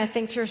and you kind of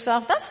think to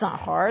yourself, that's not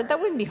hard. That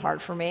wouldn't be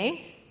hard for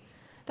me.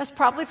 That's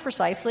probably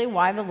precisely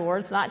why the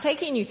Lord's not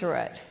taking you through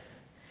it.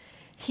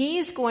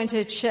 He's going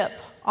to chip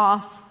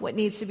off what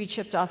needs to be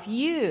chipped off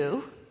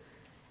you,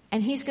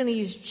 and he's going to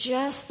use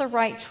just the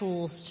right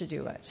tools to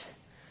do it.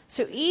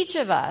 So each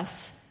of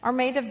us are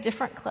made of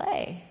different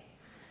clay.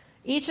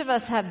 Each of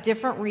us have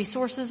different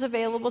resources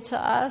available to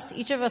us.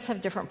 Each of us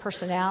have different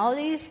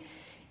personalities.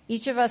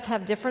 Each of us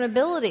have different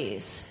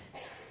abilities.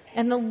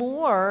 And the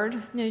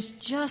Lord knows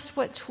just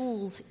what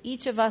tools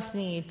each of us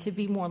need to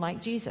be more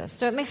like Jesus.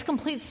 So it makes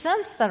complete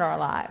sense that our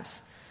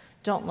lives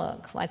don't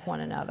look like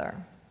one another.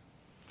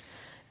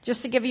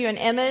 Just to give you an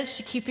image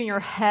to keep in your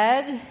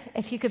head,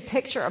 if you could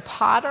picture a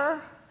potter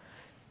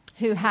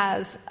who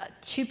has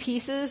two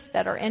pieces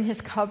that are in his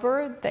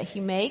cupboard that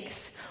he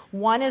makes.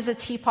 One is a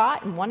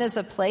teapot and one is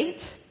a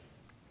plate.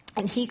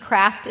 And he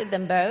crafted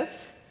them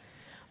both.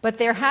 But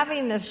they're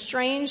having this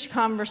strange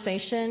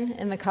conversation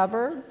in the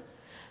cupboard.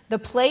 The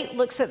plate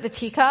looks at the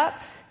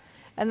teacup,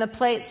 and the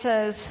plate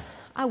says,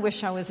 I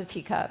wish I was a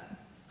teacup.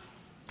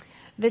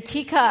 The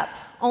teacup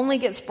only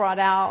gets brought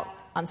out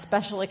on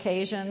special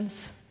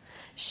occasions.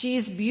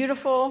 She's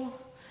beautiful.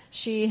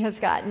 She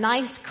has got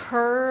nice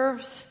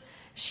curves.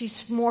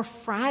 She's more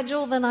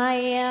fragile than I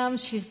am.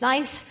 She's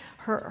nice.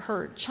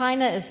 Her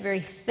china is very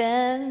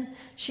thin.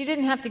 She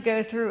didn't have to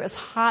go through as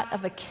hot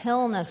of a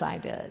kiln as I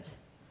did.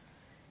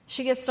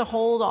 She gets to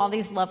hold all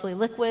these lovely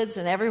liquids,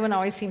 and everyone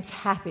always seems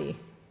happy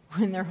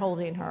when they're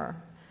holding her.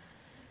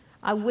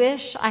 I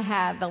wish I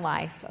had the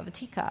life of a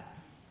teacup.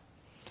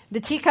 The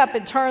teacup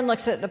in turn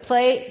looks at the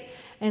plate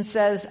and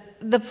says,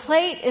 the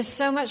plate is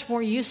so much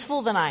more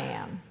useful than I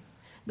am.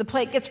 The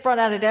plate gets brought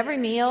out at every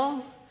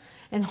meal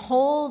and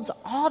holds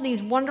all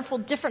these wonderful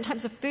different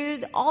types of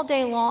food all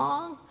day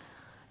long.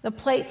 The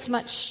plate's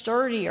much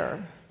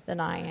sturdier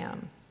than I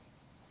am.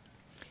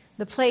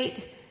 The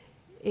plate,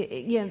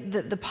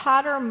 the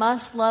potter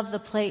must love the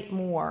plate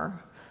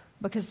more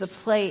because the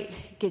plate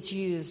gets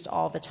used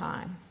all the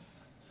time.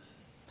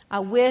 I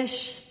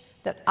wish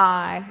that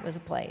I was a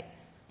plate.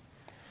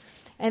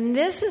 And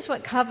this is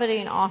what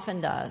coveting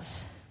often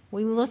does.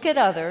 We look at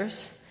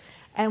others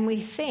and we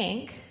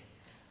think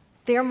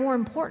they're more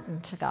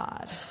important to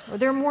God or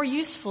they're more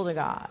useful to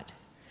God.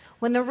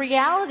 When the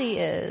reality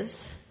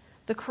is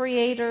the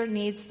Creator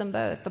needs them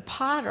both. The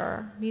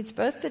potter needs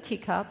both the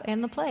teacup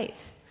and the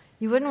plate.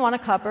 You wouldn't want a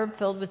cupboard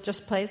filled with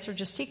just plates or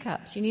just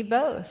teacups. You need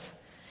both.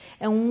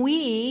 And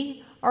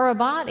we are a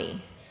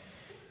body.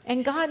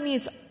 And God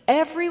needs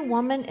every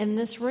woman in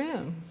this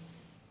room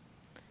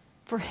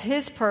for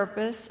his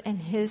purpose and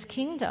his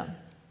kingdom.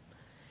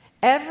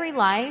 Every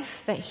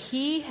life that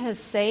he has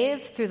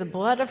saved through the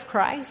blood of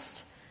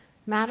Christ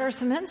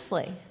matters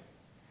immensely.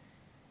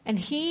 And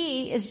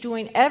he is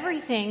doing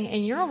everything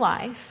in your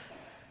life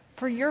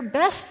for your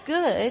best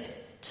good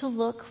to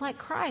look like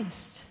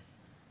Christ.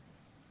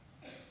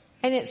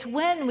 And it's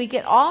when we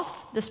get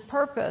off this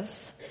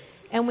purpose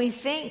and we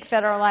think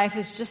that our life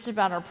is just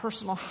about our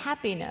personal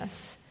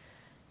happiness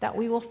that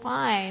we will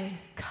find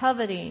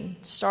coveting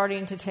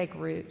starting to take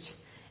root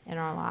in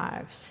our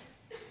lives.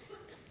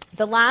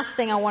 The last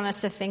thing I want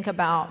us to think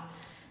about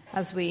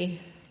as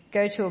we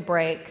go to a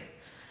break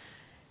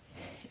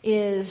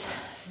is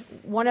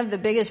one of the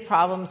biggest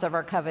problems of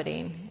our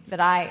coveting that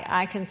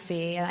I can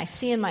see, and I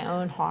see in my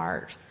own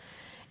heart,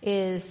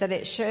 is that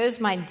it shows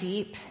my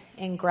deep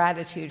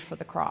ingratitude for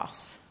the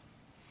cross.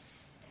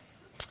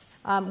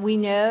 We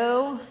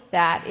know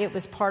that it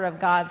was part of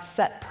God's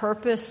set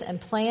purpose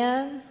and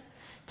plan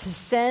to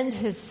send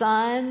his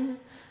Son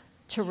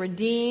to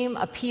redeem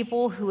a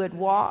people who had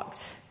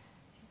walked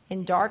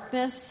in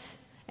darkness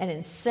and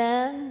in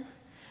sin.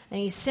 And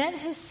he sent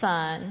his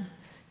Son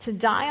to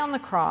die on the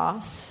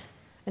cross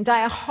and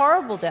die a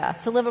horrible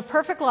death, to live a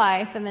perfect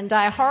life and then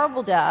die a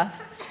horrible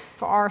death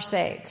for our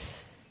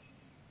sakes.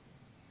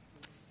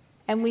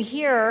 And we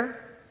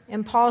hear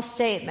in Paul's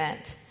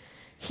statement,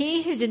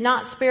 he who did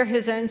not spare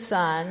his own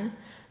Son,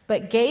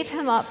 but gave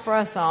him up for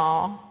us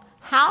all,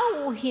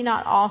 how will he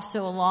not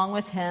also along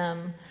with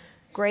him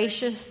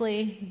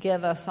graciously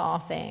give us all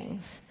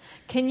things?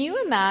 Can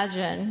you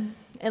imagine,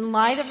 in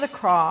light of the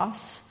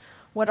cross,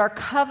 what our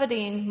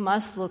coveting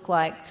must look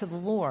like to the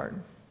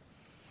Lord?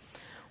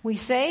 We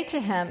say to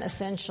him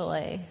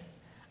essentially,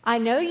 I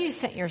know you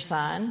sent your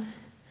Son.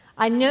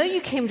 I know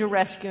you came to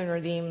rescue and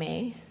redeem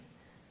me.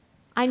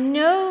 I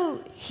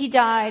know he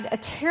died a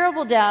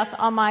terrible death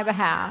on my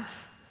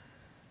behalf,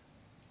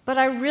 but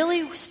I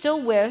really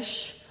still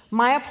wish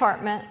my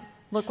apartment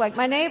looked like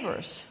my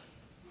neighbor's.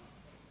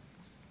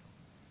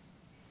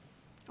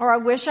 Or I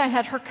wish I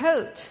had her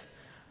coat.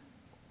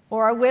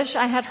 Or I wish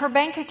I had her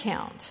bank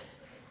account.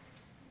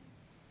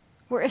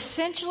 We're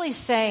essentially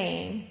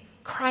saying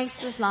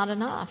Christ is not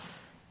enough.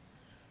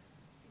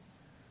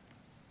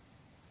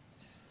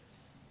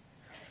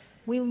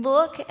 We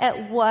look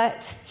at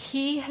what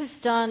he has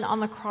done on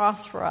the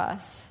cross for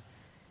us,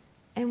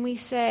 and we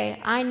say,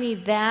 I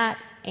need that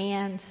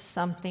and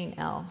something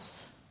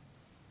else.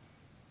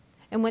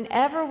 And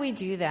whenever we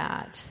do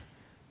that,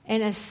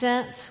 in a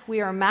sense,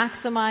 we are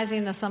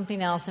maximizing the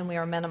something else and we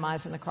are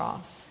minimizing the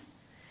cross.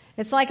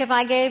 It's like if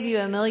I gave you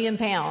 £1 million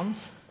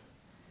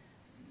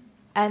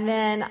and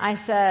then I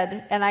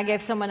said, and I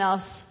gave someone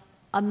else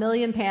 £1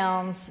 million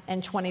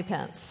and 20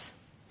 pence.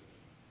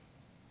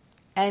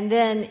 And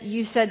then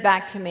you said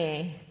back to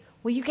me,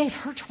 well, you gave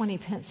her 20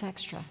 pence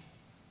extra.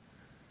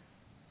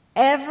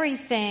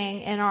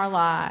 Everything in our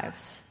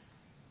lives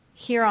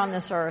here on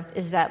this earth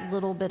is that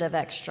little bit of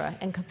extra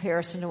in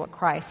comparison to what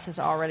Christ has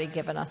already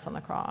given us on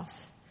the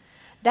cross.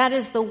 That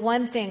is the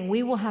one thing.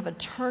 We will have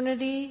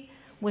eternity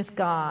with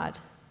God.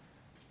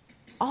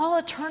 All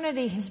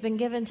eternity has been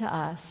given to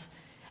us,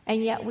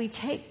 and yet we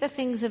take the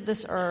things of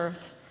this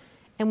earth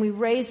and we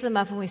raise them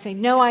up and we say,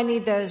 no, I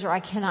need those or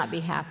I cannot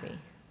be happy.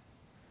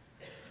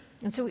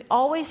 And so we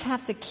always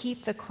have to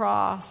keep the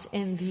cross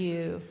in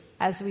view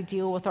as we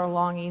deal with our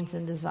longings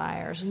and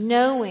desires,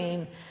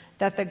 knowing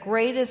that the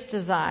greatest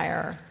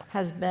desire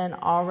has been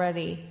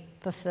already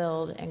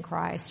fulfilled in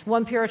Christ.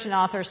 One Puritan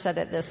author said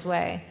it this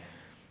way: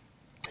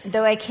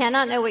 though I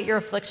cannot know what your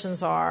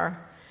afflictions are,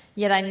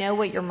 yet I know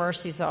what your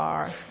mercies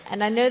are.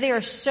 And I know they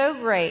are so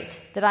great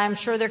that I am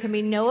sure there can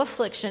be no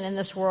affliction in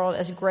this world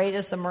as great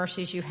as the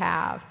mercies you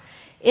have.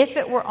 If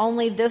it were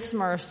only this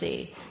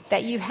mercy,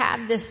 that you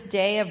have this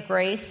day of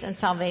grace and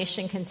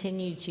salvation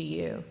continued to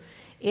you,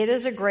 it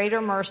is a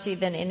greater mercy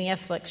than any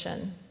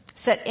affliction.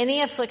 Set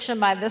any affliction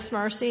by this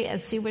mercy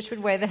and see which would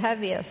weigh the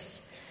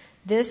heaviest.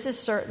 This is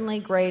certainly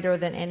greater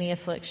than any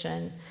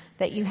affliction,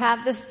 that you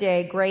have this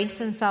day grace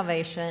and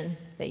salvation,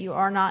 that you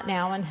are not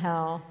now in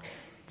hell.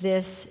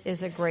 This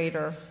is a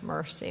greater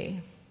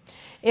mercy.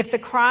 If the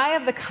cry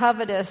of the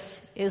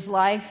covetous is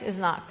life is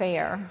not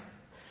fair,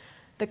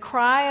 the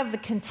cry of the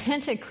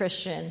contented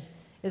Christian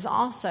is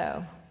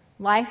also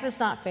life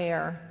is not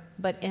fair,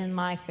 but in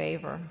my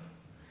favor.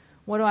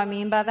 What do I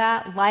mean by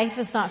that? Life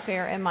is not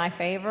fair in my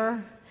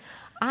favor.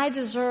 I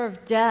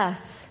deserve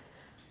death.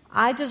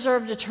 I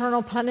deserved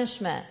eternal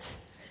punishment.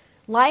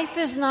 Life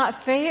is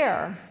not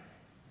fair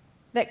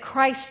that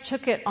Christ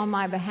took it on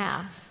my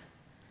behalf.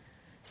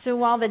 So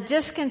while the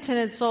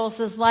discontented soul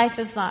says life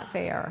is not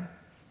fair,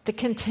 the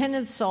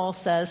contented soul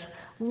says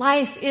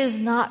life is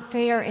not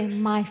fair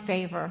in my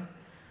favor.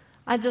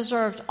 I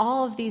deserved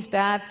all of these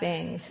bad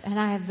things, and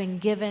I have been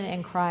given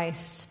in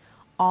Christ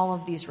all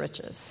of these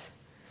riches.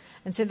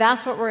 And so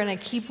that's what we're going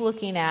to keep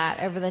looking at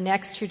over the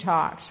next two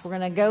talks. We're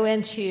going to go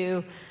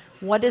into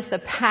what is the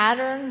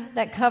pattern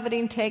that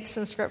coveting takes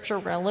in Scripture.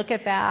 We're going to look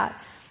at that.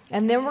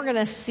 And then we're going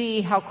to see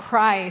how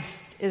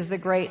Christ is the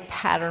great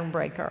pattern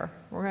breaker.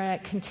 We're going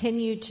to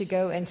continue to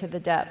go into the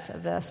depth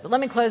of this. But let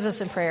me close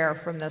this in prayer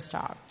from this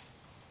talk.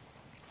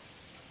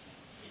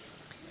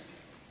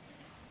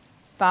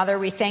 Father,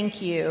 we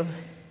thank you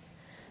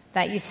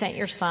that you sent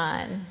your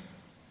Son,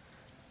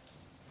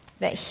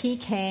 that he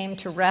came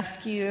to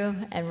rescue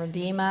and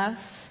redeem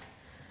us,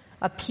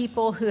 a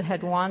people who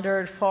had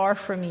wandered far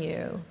from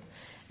you.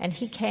 And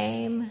he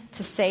came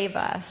to save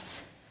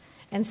us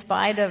in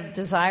spite of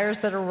desires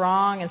that are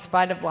wrong, in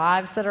spite of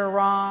lives that are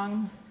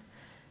wrong,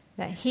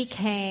 that he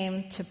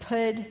came to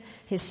put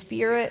his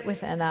Spirit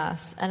within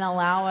us and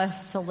allow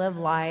us to live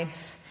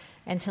life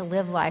and to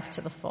live life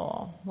to the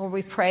full. Lord,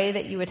 we pray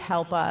that you would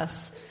help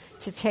us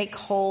to take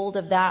hold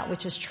of that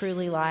which is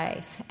truly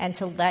life and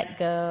to let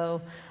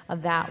go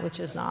of that which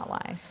is not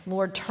life.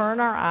 Lord, turn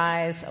our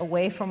eyes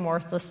away from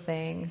worthless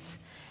things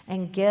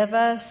and give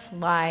us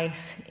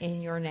life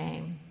in your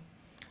name.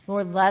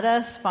 Lord, let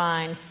us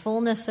find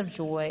fullness of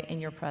joy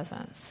in your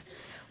presence.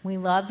 We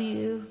love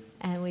you,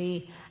 and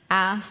we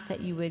ask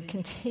that you would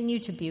continue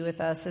to be with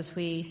us as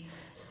we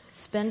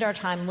spend our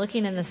time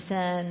looking in the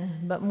sin,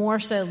 but more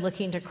so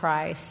looking to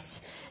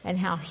Christ and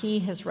how he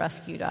has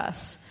rescued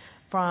us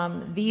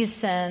from these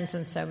sins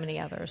and so many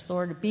others.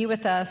 Lord, be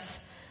with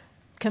us,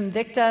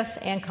 convict us,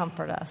 and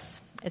comfort us.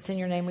 It's in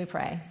your name we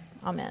pray.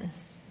 Amen.